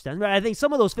to first downs? I think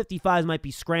some of those 55s might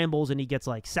be scrambles and he gets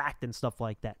sacked and stuff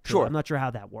like that. Sure. I'm not sure how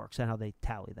that works and how they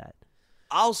tally that.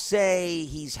 I'll say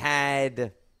he's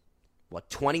had,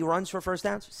 20 runs for first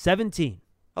downs? 17.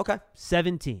 Okay.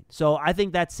 17. So I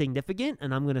think that's significant,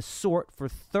 and I'm going to sort for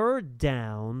third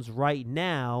downs right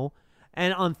now.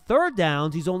 And on third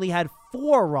downs, he's only had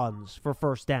 4 runs for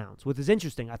first downs, which is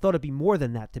interesting. I thought it'd be more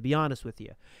than that, to be honest with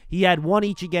you. He had 1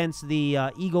 each against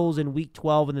the Eagles in Week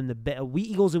 12, and then the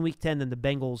Eagles in Week 10, and the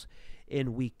Bengals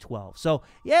in Week 12. So,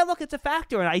 yeah, look, it's a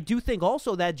factor. And I do think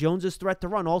also that Jones's threat to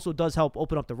run also does help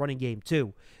open up the running game,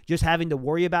 too. Just having to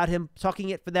worry about him tucking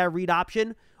it for that read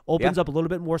option opens up a little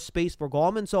bit more space for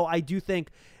Gallman. So I do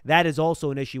think that is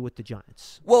also an issue with the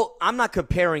Giants. Well, I'm not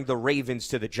comparing the Ravens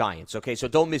to the Giants, okay? So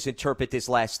don't misinterpret this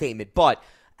last statement. But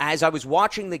as I was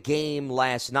watching the game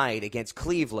last night against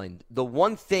Cleveland, the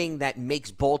one thing that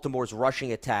makes Baltimore's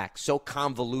rushing attack so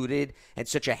convoluted and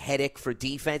such a headache for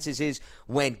defenses is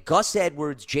when Gus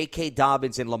Edwards, J.K.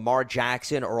 Dobbins, and Lamar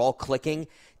Jackson are all clicking,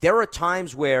 there are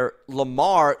times where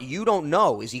Lamar, you don't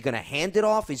know, is he going to hand it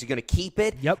off? Is he going to keep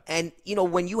it? Yep. And,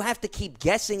 when you have to keep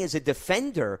guessing as a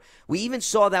defender, we even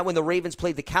saw that when the Ravens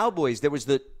played the Cowboys. There was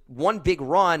the one big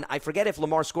run. I forget if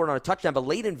Lamar scored on a touchdown, but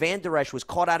Leighton Vander Esch was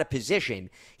caught out of position.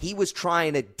 He was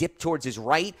trying to dip towards his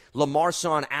right. Lamar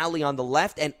saw an alley on the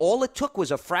left, and all it took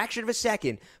was a fraction of a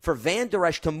second for Vander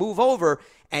Esch to move over,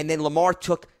 and then Lamar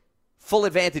took full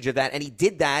advantage of that, and he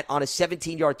did that on a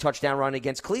 17-yard touchdown run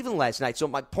against Cleveland last night. So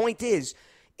my point is,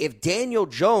 if Daniel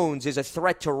Jones is a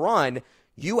threat to run,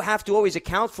 you have to always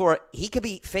account for he could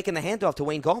be faking the handoff to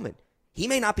Wayne Gallman. he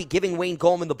may not be giving Wayne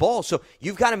Gallman the ball. So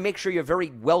you've got to make sure you're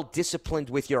very well disciplined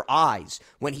with your eyes.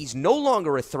 When he's no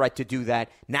longer a threat to do that,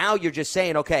 now you're just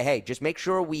saying, okay, hey, just make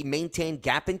sure we maintain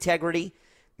gap integrity,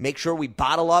 make sure we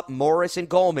bottle up Morris and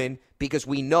Gallman, because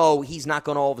we know he's not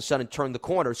going to all of a sudden turn the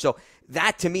corner. So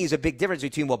that, to me, is a big difference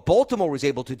between what Baltimore was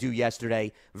able to do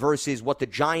yesterday versus what the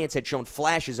Giants had shown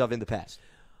flashes of in the past.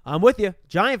 I'm with you.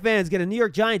 Giant fans get a New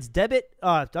York Giants get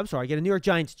a New York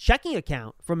Giants checking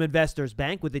account from Investors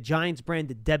Bank with the Giants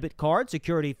branded debit card,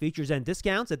 security features, and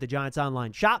discounts at the Giants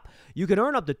online shop. You can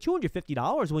earn up to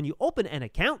 $250 when you open an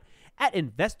account at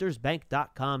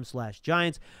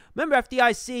investorsbank.com/Giants. Member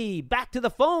FDIC. Back to the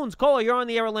phones. Caller, you're on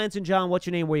the air with Lance and John. What's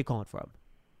your name? Where are you calling from?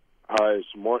 Hi, it's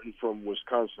Martin from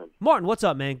Wisconsin. Martin, what's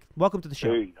up, man? Welcome to the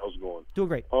show. Hey, how's it going? Doing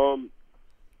great. Going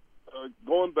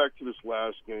back to this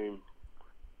last game,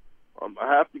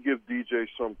 I have to give DJ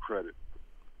some credit,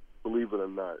 believe it or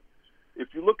not.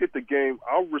 If you look at the game,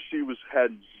 our receivers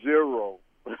had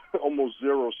almost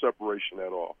zero separation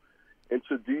at all. And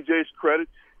to DJ's credit,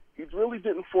 he really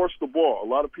didn't force the ball. A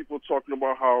lot of people are talking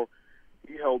about how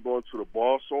he held on to the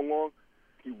ball so long.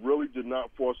 He really did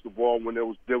not force the ball when there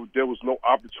was no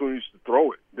opportunities to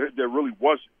throw it. There really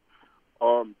wasn't.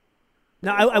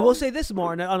 Now, I will say this,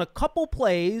 Martin. On a couple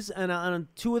plays and on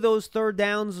two of those third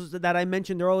downs that I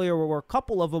mentioned earlier, were a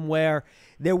couple of them where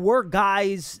there were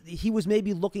guys, he was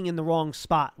maybe looking in the wrong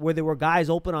spot, where there were guys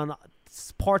open on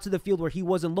parts of the field where he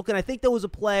wasn't looking. I think there was a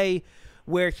play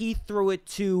where he threw it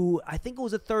to, I think it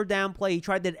was a third down play. He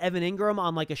tried that Evan Ingram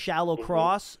on like a shallow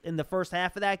cross in the first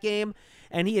half of that game,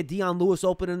 and he had Dion Lewis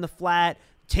open in the flat.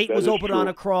 Tate was open on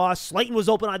a cross. Slayton was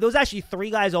open on. There was actually three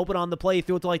guys open on the play. He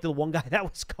threw it to like the one guy that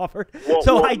was covered.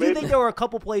 I do think there were a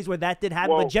couple plays where that did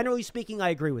happen. But generally speaking, I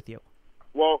agree with you.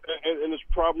 Well, and it's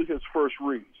probably his first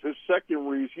reads. His second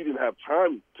reads, he didn't have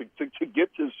time to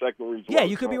get to his second reads. Yeah,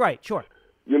 you could be right. Sure.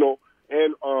 You know,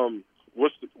 and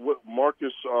what's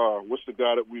the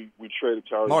guy that we traded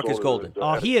to Arizona? Marcus Golden.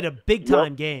 He had a big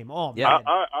time game. Oh man.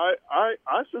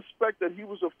 I suspect that he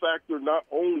was a factor not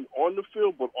only on the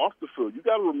field but off the field. You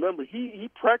got to remember he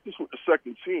practiced with the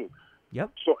second team.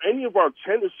 Yep. So any of our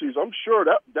tendencies, I'm sure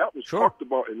that was talked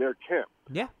about in their camp.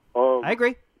 Yeah. I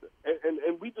agree.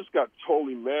 And we just got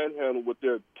totally manhandled with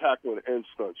their tackling and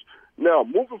stunts. Now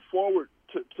moving forward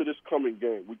to this coming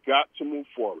game, we got to move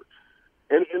forward.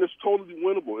 And it's totally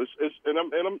winnable.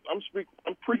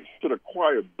 I'm preaching to the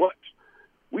choir, but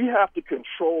we have to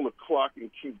control the clock and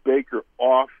keep Baker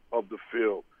off of the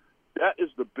field. That is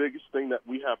the biggest thing that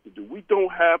we have to do. We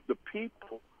don't have the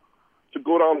people to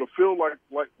go down the field like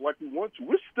we want to.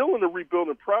 We're still in the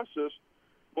rebuilding process,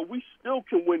 but we still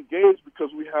can win games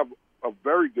because we have a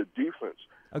very good defense.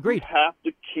 Agreed. We have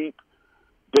to keep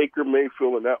Baker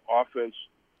Mayfield and that offense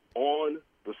on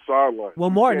the sideline. Well,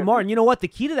 Martin, you know what? The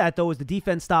key to that, though, is the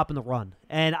defense stopping the run.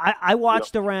 And I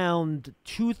watched around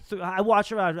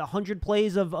 100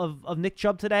 plays of Nick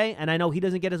Chubb today, and I know he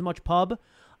doesn't get as much pub.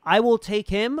 I will take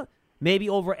him maybe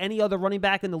over any other running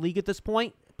back in the league at this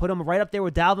point. Put him right up there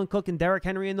with Dalvin Cook and Derrick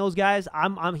Henry and those guys.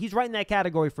 He's right in that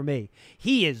category for me.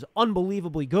 He is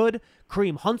unbelievably good.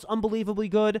 Kareem Hunt's unbelievably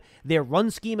good. Their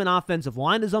run scheme and offensive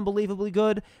line is unbelievably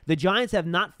good. The Giants have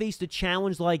not faced a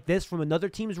challenge like this from another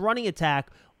team's running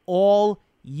attack all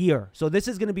year. So this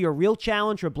is going to be a real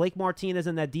challenge for Blake Martinez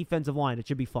and that defensive line. It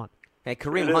should be fun. And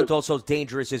Kareem Hunt also is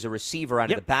dangerous as a receiver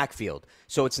out of the backfield.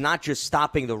 So it's not just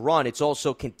stopping the run, it's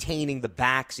also containing the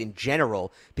backs in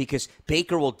general because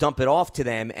Baker will dump it off to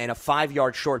them, and a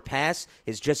 5-yard short pass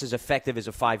is just as effective as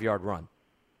a 5-yard run.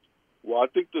 Well, I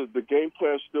think the game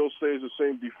plan still stays the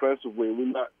same defensively.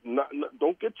 We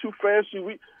don't get too fancy.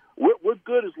 We're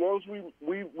good as long as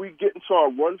we get into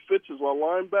our run fits as our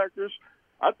linebackers.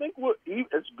 I think we're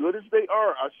as good as they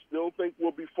are. I still think we'll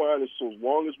be fine as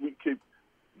long as we keep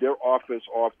their offense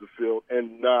off the field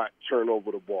and not turn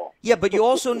over the ball. Yeah, but you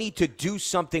also need to do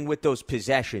something with those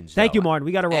possessions. Thank you, Martin.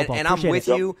 We got to roll. And I'm with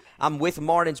you. I'm with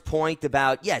Martin's point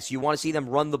about, yes, you want to see them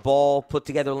run the ball, put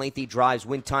together lengthy drives,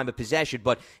 win time of possession,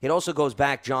 but it also goes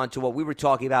back, John, to what we were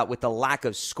talking about with the lack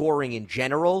of scoring in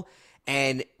general.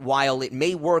 And while it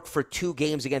may work for 2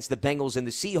 games against the Bengals and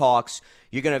the Seahawks,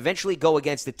 you're going to eventually go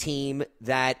against a team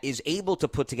that is able to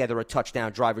put together a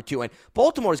touchdown drive or 2. And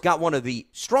Baltimore's got one of the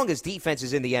strongest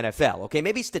defenses in the NFL. Okay,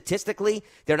 maybe statistically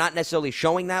they're not necessarily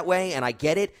showing that way, and I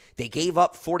get it. They gave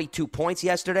up 42 points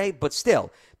yesterday, but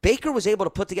still, Baker was able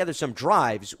to put together some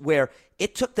drives where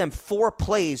it took them 4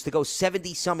 plays to go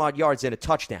 70-some-odd yards and a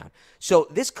touchdown. So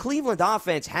this Cleveland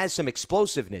offense has some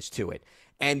explosiveness to it.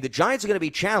 And the Giants are going to be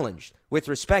challenged with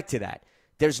respect to that.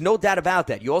 There's no doubt about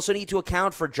that. You also need to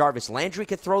account for Jarvis Landry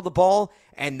could throw the ball,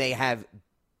 and they have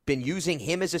been using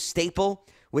him as a staple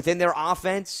within their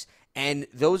offense. And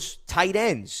those tight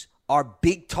ends are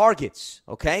big targets,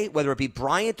 okay, whether it be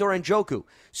Bryant or Njoku.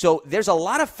 So there's a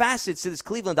lot of facets to this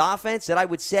Cleveland offense that I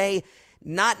would say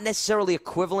not necessarily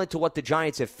equivalent to what the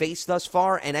Giants have faced thus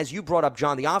far. And as you brought up,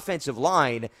 John, the offensive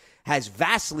line has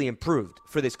vastly improved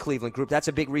for this Cleveland group. That's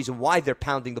a big reason why they're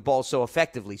pounding the ball so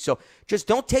effectively. So just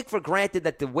don't take for granted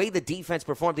that the way the defense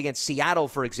performed against Seattle,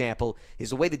 for example,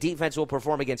 is the way the defense will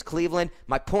perform against Cleveland.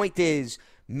 My point is,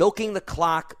 milking the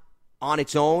clock on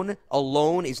its own,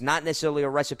 alone, is not necessarily a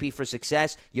recipe for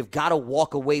success. You've got to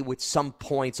walk away with some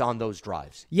points on those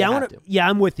drives. Yeah,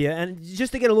 I'm with you. And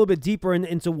just to get a little bit deeper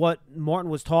into what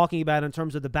Martin was talking about in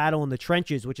terms of the battle in the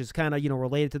trenches, which is kind of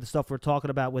related to the stuff we're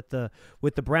talking about with the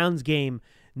Browns game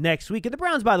next week. And the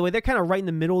Browns, by the way, they're kind of right in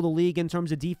the middle of the league in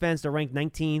terms of defense. They're ranked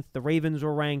 19th. The Ravens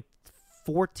were ranked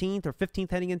 14th or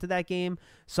 15th heading into that game,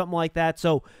 something like that.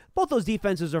 So both those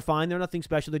defenses are fine. They're nothing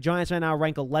special. The Giants right now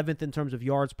rank 11th in terms of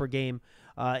yards per game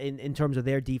in terms of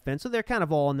their defense. So they're kind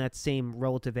of all in that same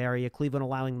relative area. Cleveland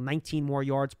allowing 19 more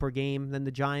yards per game than the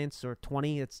Giants, or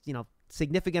 20. It's,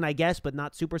 significant, I guess, but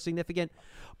not super significant.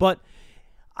 But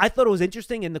I thought it was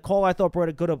interesting, and the call I thought brought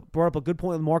up a good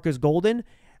point with Marcus Golden.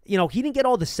 He didn't get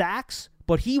all the sacks,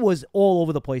 but he was all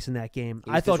over the place in that game.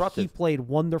 I thought disruptive. He played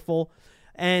wonderful.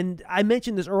 And I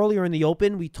mentioned this earlier in the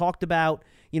open. We talked about,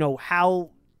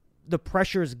 how the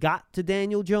pressures got to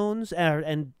Daniel Jones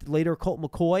and later Colt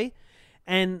McCoy.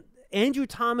 And Andrew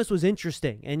Thomas was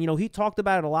interesting. And, he talked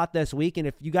about it a lot this week. And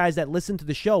if you guys that listen to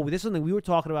the show, this is something we were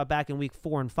talking about back in week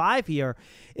 4 and 5 here,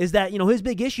 is that, his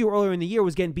big issue earlier in the year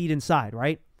was getting beat inside,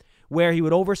 right? Where he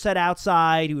would overset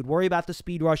outside, he would worry about the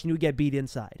speed rush, and he would get beat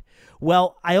inside.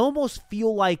 Well, I almost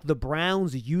feel like the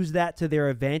Browns used that to their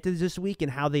advantage this week in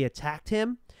how they attacked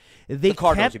him. The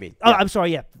Cardinals, you mean? Oh, yeah. I'm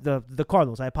sorry, yeah, the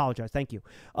Cardinals. I apologize. Thank you.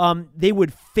 They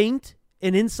would feint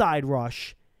an inside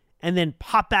rush and then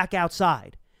pop back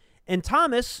outside. And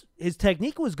Thomas, his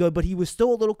technique was good, but he was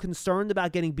still a little concerned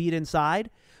about getting beat inside.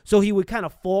 So he would kind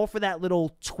of fall for that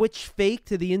little twitch fake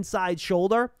to the inside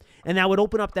shoulder, and that would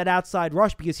open up that outside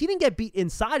rush because he didn't get beat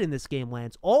inside in this game,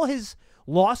 Lance. All his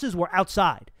losses were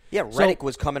outside. Yeah, Reddick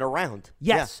was coming around.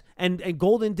 Yes, yeah. And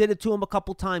Golden did it to him a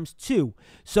couple times too.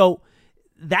 So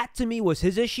that to me was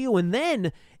his issue. And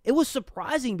then it was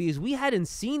surprising because we hadn't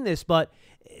seen this, but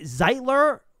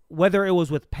Zeitler, whether it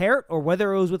was with Parrott or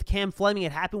whether it was with Cam Fleming,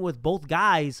 it happened with both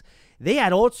guys. They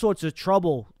had all sorts of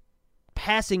trouble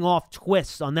passing off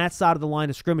twists on that side of the line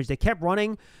of scrimmage. They kept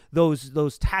running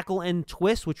those tackle end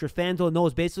twists, which your fans don't know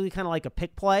is basically kind of like a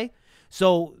pick play.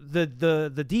 So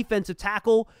the defensive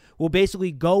tackle will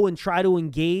basically go and try to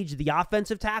engage the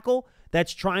offensive tackle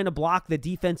that's trying to block the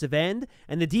defensive end,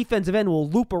 and the defensive end will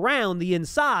loop around the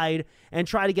inside and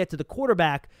try to get to the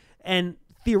quarterback. And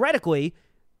theoretically,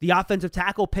 the offensive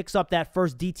tackle picks up that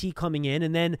first DT coming in,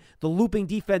 and then the looping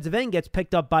defensive end gets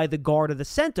picked up by the guard of the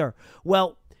center.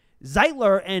 Well,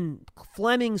 Zeitler and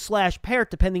Fleming/Parrott,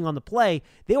 depending on the play,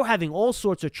 they were having all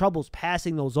sorts of troubles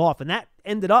passing those off, and that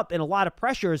ended up in a lot of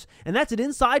pressures, and that's an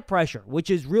inside pressure,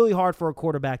 which is really hard for a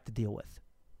quarterback to deal with.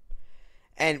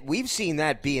 And we've seen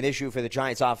that be an issue for the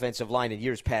Giants' offensive line in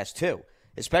years past, too,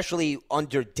 especially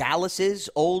under Dallas's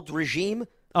old regime.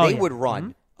 They would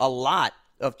run a lot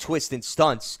of twists and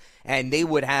stunts, and they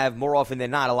would have, more often than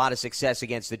not, a lot of success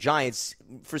against the Giants.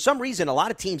 For some reason, a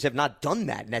lot of teams have not done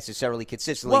that necessarily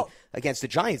consistently against the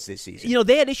Giants this season.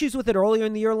 They had issues with it earlier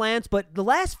in the year, Lance, but the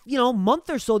last, month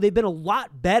or so, they've been a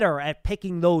lot better at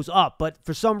picking those up. But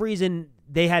for some reason,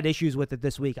 they had issues with it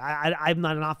this week. I'm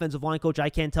not an offensive line coach.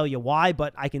 I can't tell you why,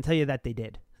 but I can tell you that they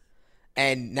did.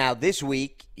 And now this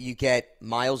week, you get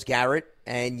Myles Garrett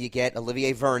and you get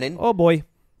Olivier Vernon. Oh, boy.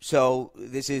 So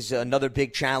this is another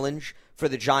big challenge for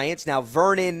the Giants. Now,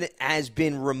 Vernon has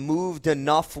been removed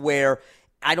enough where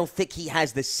I don't think he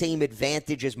has the same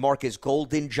advantage as Marcus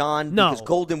Golden, John. No. Because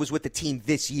Golden was with the team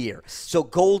this year. So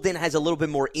Golden has a little bit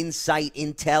more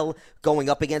intel going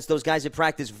up against those guys at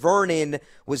practice. Vernon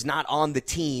was not on the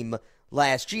team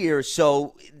last year,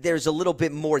 so there's a little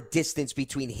bit more distance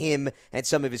between him and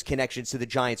some of his connections to the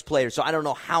Giants players. So I don't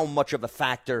know how much of a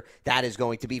factor that is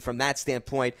going to be from that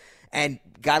standpoint. And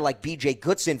a guy like B.J.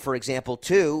 Goodson, for example,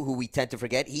 too, who we tend to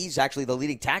forget, he's actually the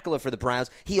leading tackler for the Browns.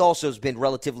 He also has been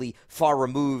relatively far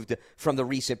removed from the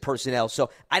recent personnel.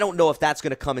 So I don't know if that's going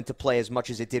to come into play as much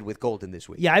as it did with Golden this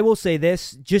week. Yeah, I will say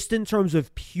this, just in terms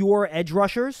of pure edge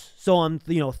rushers, so I'm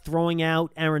throwing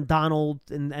out Aaron Donald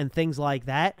and things like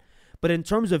that, but in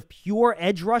terms of pure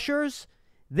edge rushers,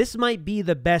 this might be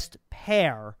the best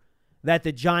pair that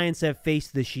the Giants have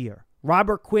faced this year.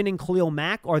 Robert Quinn and Khalil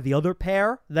Mack are the other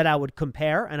pair that I would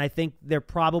compare, and I think they're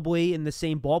probably in the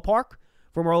same ballpark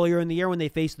from earlier in the year when they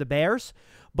faced the Bears.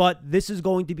 But this is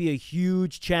going to be a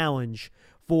huge challenge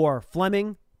for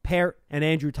Fleming, Peart, and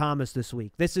Andrew Thomas this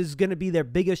week. This is going to be their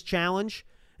biggest challenge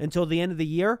until the end of the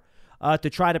year to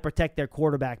try to protect their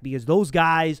quarterback because those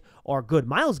guys are good.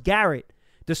 Myles Garrett,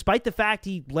 despite the fact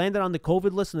he landed on the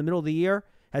COVID list in the middle of the year,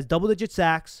 has double-digit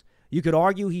sacks. You could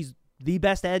argue he's the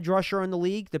best edge rusher in the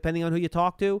league, depending on who you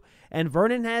talk to. And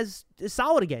Vernon is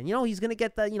solid again. He's going to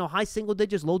get the high single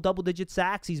digits, low double-digit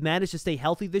sacks. He's managed to stay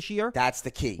healthy this year. That's the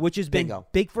key. Which has been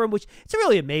big for him, which it's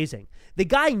really amazing. The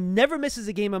guy never misses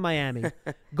a game in Miami,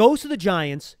 goes to the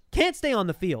Giants, can't stay on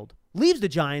the field, leaves the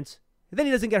Giants, and then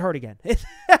he doesn't get hurt again.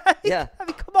 Yeah. I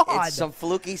mean, come on. It's some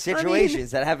fluky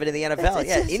situations that happen in the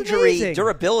NFL. Injury amazing.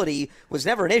 Durability was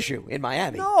never an issue in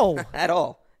Miami. No. At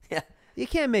all. Yeah. You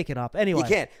can't make it up. Anyway. You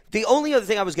can't. The only other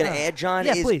thing I was going to add, John,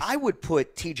 is please. I would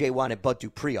put T.J. Watt and Bud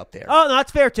Dupree up there. Oh, no,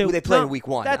 that's fair, too. Who they played in week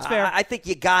 1. That's fair. I think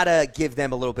you got to give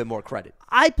them a little bit more credit.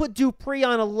 I put Dupree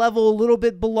on a level a little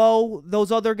bit below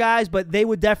those other guys, but they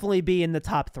would definitely be in the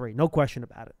top 3. No question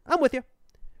about it. I'm with you.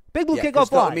 Big Blue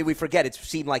Kickoff Live. I mean, we forget it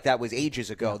seemed like that was ages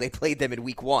ago. They played them in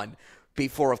week 1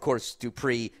 before, of course,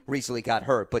 Dupree recently got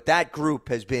hurt. But that group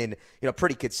has been,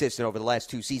 pretty consistent over the last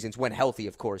 2 seasons when healthy,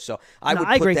 of course. So I would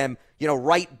put them,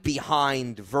 right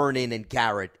behind Vernon and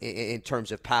Garrett in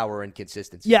terms of power and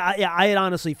consistency. Yeah, I had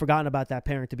honestly forgotten about that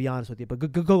parent, to be honest with you.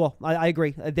 But go. I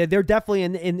agree. They're definitely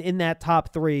in that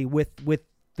top 3 with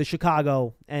the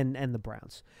Chicago and the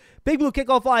Browns. Big Blue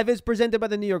Kickoff Live is presented by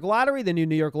the New York Lottery. The new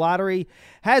New York Lottery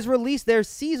has released their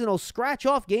seasonal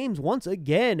scratch-off games once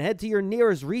again. Head to your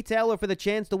nearest retailer for the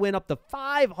chance to win up to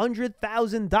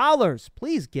 $500,000.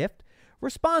 Please gift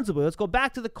responsibly. Let's go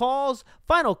back to the calls.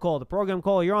 Final call, the program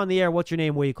call. You're on the air. What's your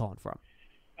name? Where are you calling from?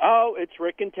 Oh, it's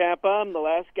Rick in Tampa. I'm the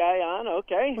last guy on.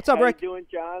 Okay. What's up, Rick? How you doing,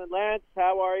 John and Lance?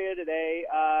 How are you today?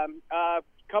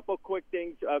 Couple quick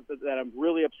things that I'm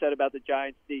really upset about the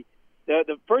Giants. The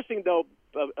first thing, though,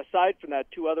 aside from that,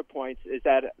 2 other points, is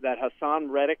that Hassan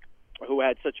Reddick, who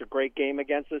had such a great game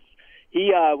against us,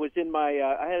 he was in my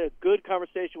I had a good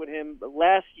conversation with him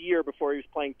last year before he was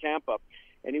playing Tampa,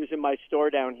 and he was in my store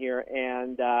down here,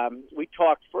 and we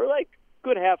talked for like a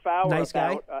good half hour nice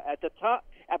about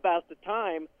the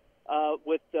time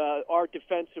with our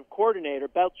defensive coordinator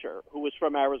Belcher, who was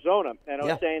from Arizona, and I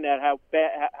was saying that how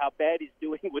bad he's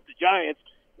doing with the Giants.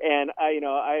 And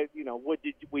what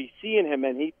did we see in him?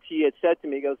 And he had said to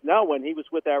me, he goes, no, when he was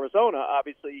with Arizona,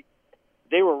 obviously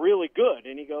they were really good.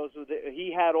 And he goes,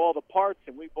 he had all the parts,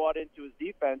 and we bought into his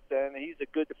defense, and he's a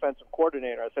good defensive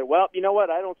coordinator. I said, well, you know what?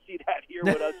 I don't see that here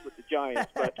with us with the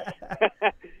Giants, but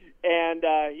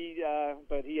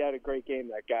but he had a great game,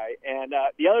 that guy. And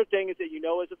the other thing is that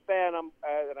as a fan, and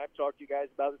I've talked to you guys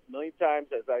about this a million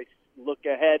times as I look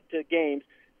ahead to games.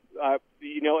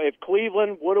 If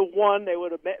Cleveland would have won, they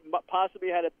would have possibly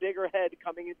had a bigger head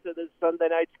coming into this Sunday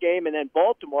night's game, and then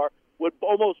Baltimore would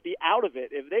almost be out of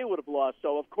it if they would have lost.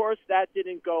 So, of course, that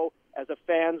didn't go as a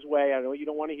fan's way. I know you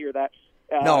don't want to hear that.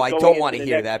 No, I don't want to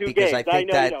hear that because I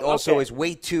think that also is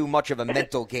way too much of a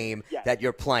mental game that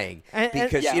you're playing.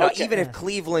 Because, even if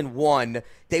Cleveland won,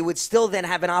 they would still then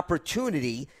have an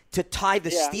opportunity to tie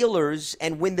the Steelers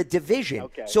and win the division.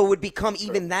 So it would become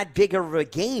even that bigger of a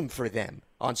game for them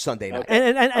on Sunday night.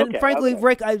 And frankly,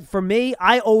 Rick, for me,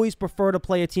 I always prefer to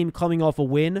play a team coming off a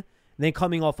win than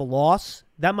coming off a loss.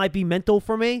 That might be mental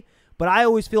for me, but I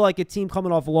always feel like a team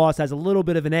coming off a loss has a little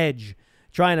bit of an edge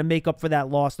trying to make up for that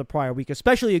loss the prior week,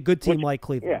 especially a good team like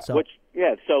Cleveland. So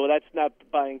that's not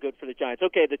buying good for the Giants.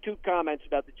 Okay, the 2 comments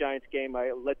about the Giants game.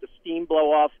 I let the steam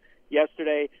blow off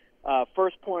yesterday.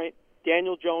 First point,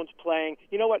 Daniel Jones playing.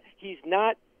 You know what? He's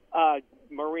not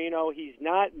Marino. He's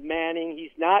not Manning.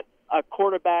 He's not a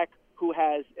quarterback who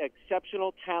has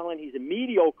exceptional talent. He's a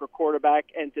mediocre quarterback,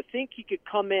 and to think he could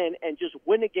come in and just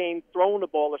win a game throwing the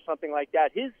ball or something like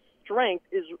that, his strength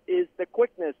is the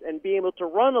quickness and being able to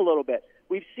run a little bit.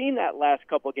 We've seen that last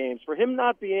couple of games. For him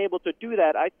not being able to do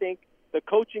that, I think the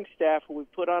coaching staff, who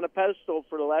we've put on a pedestal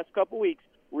for the last couple of weeks,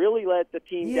 really let the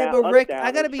team down. Yeah, but Rick,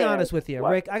 I got to be honest with you.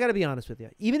 Rick, I got to be honest with you.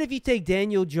 Even if you take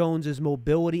Daniel Jones's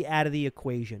mobility out of the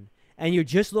equation and you're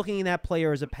just looking at that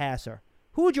player as a passer,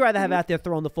 who would you rather have out there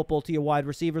throwing the football to your wide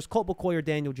receivers, Colt McCoy or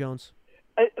Daniel Jones?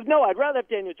 No, I'd rather have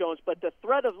Daniel Jones, but the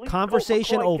threat of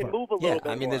conversation over. Can move a little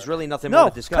bit there's really nothing more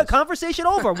to discuss. Conversation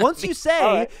over. Once you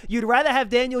say you'd rather have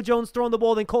Daniel Jones throwing the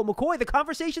ball than Colt McCoy, the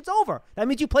conversation's over. That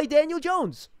means you play Daniel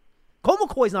Jones. Colt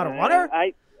McCoy's not a runner.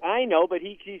 I know, but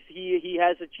he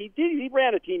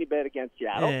ran a teeny bit against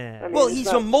Seattle. Yeah. He's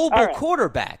a mobile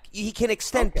quarterback. He can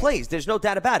extend plays. There's no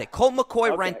doubt about it. Colt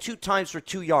McCoy ran 2 times for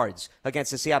 2 yards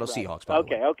against the Seattle Seahawks. By the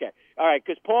way. Okay. All right,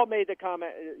 because Paul made the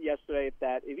comment yesterday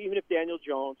that even if Daniel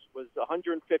Jones was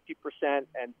 150%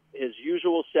 and his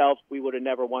usual self, we would have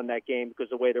never won that game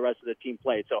because of the way the rest of the team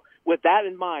played. So with that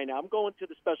in mind, I'm going to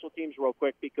the special teams real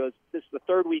quick because this is the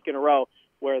third week in a row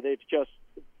where they've just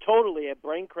totally had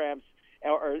brain cramps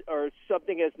or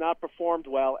something has not performed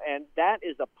well, and that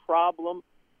is a problem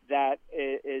that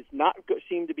is not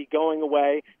seem to be going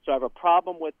away. So I have a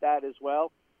problem with that as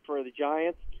well for the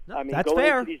Giants. No, I mean, that's going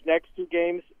fair. into these next two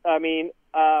games,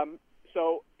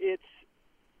 so it's,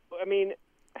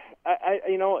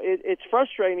 it's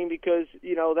frustrating because,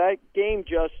 that game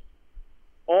just,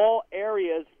 all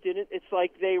areas didn't, it's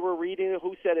like they were reading,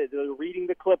 who said it? They were reading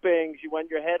the clippings, you went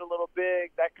your head a little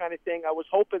big, that kind of thing. I was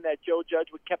hoping that Joe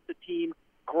Judge would kept the team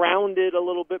grounded a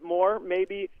little bit more.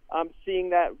 Maybe I'm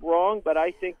seeing that wrong, but I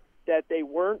think that they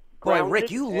weren't grounded. Boy,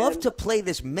 Rick, you love to play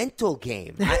this mental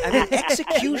game. I mean,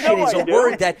 execution is a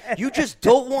word that you just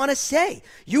don't want to say.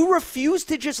 You refuse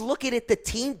to just look at it. The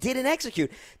team didn't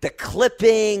execute. The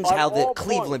clippings, how the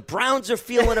Cleveland Browns are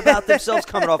feeling about themselves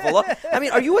coming off a loss. I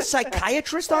mean, are you a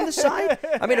psychiatrist on the side?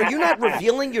 I mean, are you not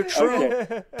revealing your true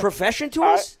profession to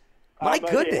us? My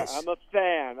goodness. I'm a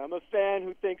fan. I'm a fan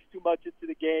who thinks too much into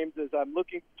the games as I'm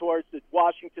looking towards the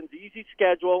Washington's easy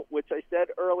schedule, which I said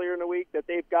earlier in the week that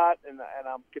they've got, and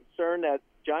I'm concerned that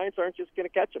Giants aren't just going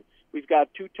to catch them. We've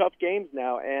got two tough games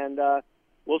now, and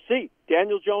we'll see.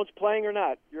 Daniel Jones playing or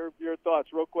not? Your thoughts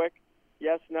real quick.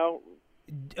 Yes, no?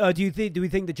 Do we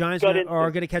think the Giants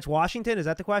are going to catch Washington? Is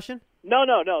that the question? No.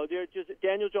 They're just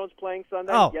Daniel Jones playing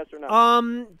Sunday. Yes or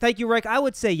no? Thank you, Rick. I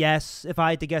would say yes if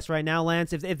I had to guess right now,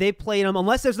 Lance. If they played him,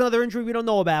 unless there's another injury we don't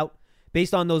know about,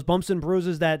 based on those bumps and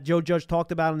bruises that Joe Judge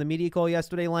talked about on the media call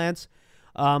yesterday, Lance,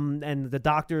 and the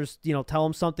doctors, tell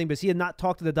him something, because he had not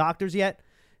talked to the doctors yet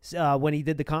when he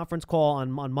did the conference call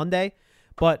on Monday.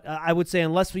 But I would say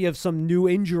unless we have some new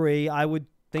injury, I would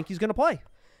think he's going to play.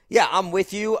 Yeah, I'm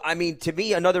with you. I mean, to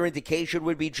me, another indication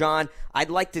would be, John, I'd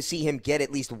like to see him get at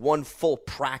least one full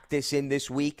practice in this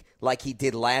week like he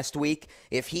did last week.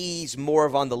 If he's more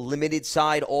of on the limited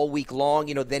side all week long,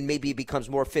 then maybe it becomes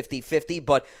more 50-50.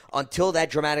 But until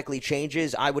that dramatically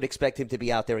changes, I would expect him to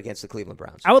be out there against the Cleveland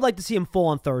Browns. I would like to see him full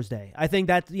on Thursday. I think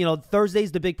that,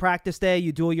 Thursday's the big practice day.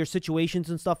 You do all your situations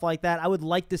and stuff like that. I would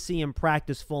like to see him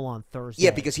practice full on Thursday.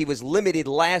 Yeah, because he was limited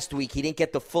last week. He didn't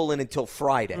get the full in until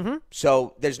Friday. Mm-hmm.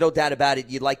 So there's no doubt about it.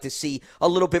 You'd like to see a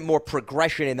little bit more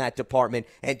progression in that department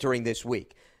entering this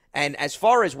week. And as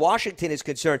far as Washington is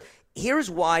concerned, here's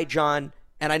why, John,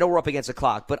 and I know we're up against the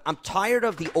clock, but I'm tired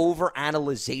of the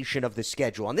overanalyzation of the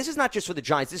schedule. And this is not just for the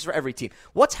Giants. This is for every team.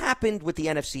 What's happened with the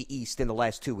NFC East in the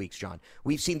last 2 weeks, John?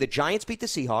 We've seen the Giants beat the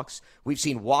Seahawks. We've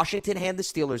seen Washington hand the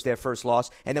Steelers their first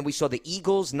loss. And then we saw the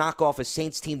Eagles knock off a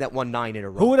Saints team that won 9 in a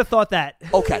row. Who would have thought that?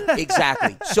 Okay,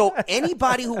 exactly. So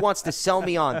anybody who wants to sell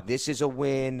me on this is a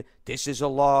win, this is a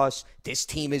loss, this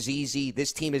team is easy,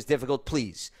 this team is difficult,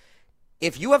 please.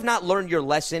 If you have not learned your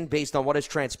lesson based on what has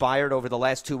transpired over the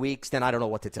last 2 weeks, then I don't know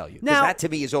what to tell you. Because that, to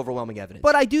me, is overwhelming evidence.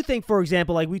 But I do think, for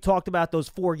example, like we talked about those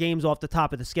 4 games off the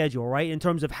top of the schedule, right? In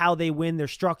terms of how they win, their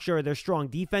structure, their strong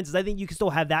defenses. I think you can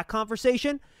still have that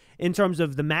conversation in terms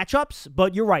of the matchups.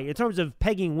 But you're right. In terms of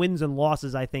pegging wins and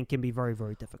losses, I think can be very,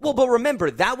 very difficult. Well, but remember,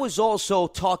 that was also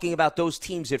talking about those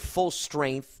teams at full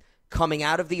strength coming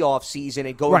out of the offseason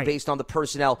and going based on the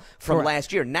personnel from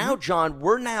last year. Now, John,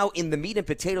 we're now in the meat and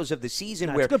potatoes of the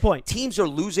season where teams are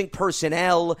losing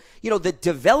personnel. The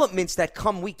developments that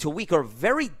come week to week are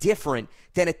very different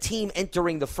than a team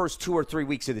entering the first 2 or 3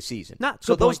 weeks of the season.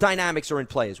 So those dynamics are in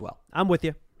play as well. I'm with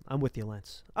you,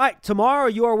 Lance. All right, tomorrow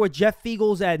you are with Jeff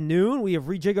Feagles at noon. We have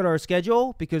rejiggered our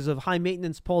schedule because of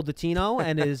high-maintenance Paul Dottino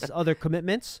and his other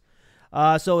commitments.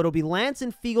 So it'll be Lance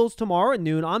and Feagles tomorrow at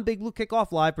noon on Big Blue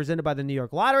Kickoff Live, presented by the New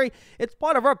York Lottery. It's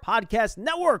part of our podcast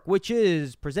network, which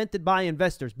is presented by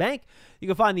Investors Bank. You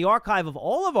can find the archive of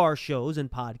all of our shows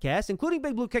and podcasts, including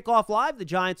Big Blue Kickoff Live, the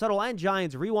Giants Huddle, and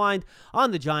Giants Rewind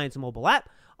on the Giants mobile app,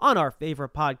 on our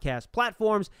favorite podcast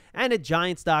platforms, and at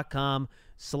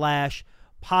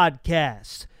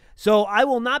giants.com/podcast. So I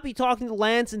will not be talking to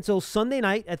Lance until Sunday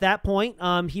night. At that point,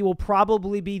 he will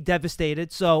probably be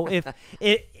devastated. So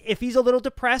if he's a little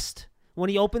depressed when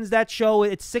he opens that show,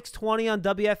 it's 6:20 on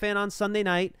WFN on Sunday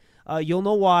night. You'll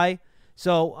know why.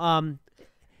 So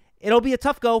it'll be a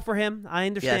tough go for him. I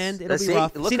understand. Yes. It'll be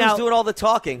rough. Look who's doing all the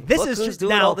talking.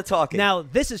 All the talking. Now,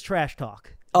 this is trash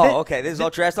talk. Oh, okay. This is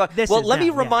all trash talk. Well, let me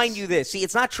remind yes. you this. See,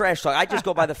 it's not trash talk. I just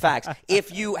go by the facts.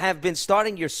 If you have been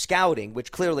starting your scouting,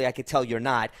 which clearly I could tell you're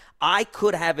not, I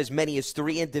could have as many as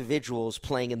 3 individuals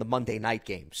playing in the Monday night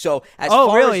game. So as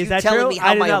far really? as you telling me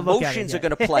how my emotions emotions are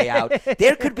going to play out,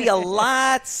 there could be a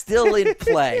lot still in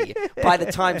play by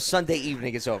the time Sunday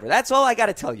evening is over. That's all I got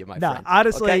to tell you, my friend.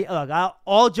 Honestly, okay? look,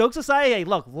 all jokes aside, hey,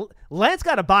 look, Lance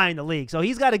got a bye in the league, so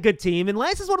he's got a good team. And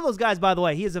Lance is one of those guys, by the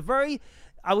way. He is a very,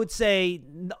 I would say,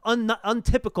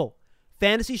 untypical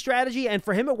fantasy strategy, and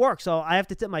for him it works. So I have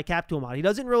to tip my cap to him on it. He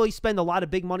doesn't really spend a lot of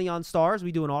big money on stars.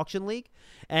 We do an auction league,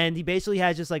 and he basically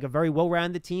has just like a very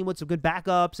well-rounded team with some good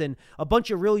backups and a bunch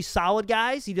of really solid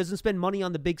guys. He doesn't spend money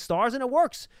on the big stars, and it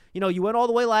works. You know, you went all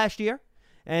the way last year,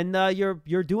 and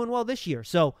you're doing well this year.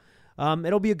 So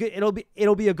it'll be a good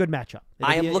matchup.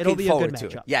 I am looking forward to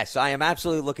it. Yes, I am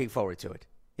absolutely looking forward to it.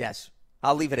 Yes,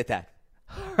 I'll leave it at that.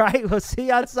 All right, we'll see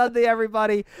you on Sunday,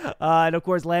 everybody. And, of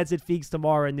course, Lance at Feeks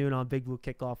tomorrow at noon on Big Blue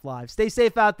Kickoff Live. Stay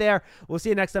safe out there. We'll see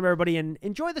you next time, everybody, and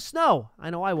enjoy the snow. I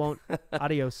know I won't.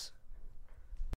 Adios.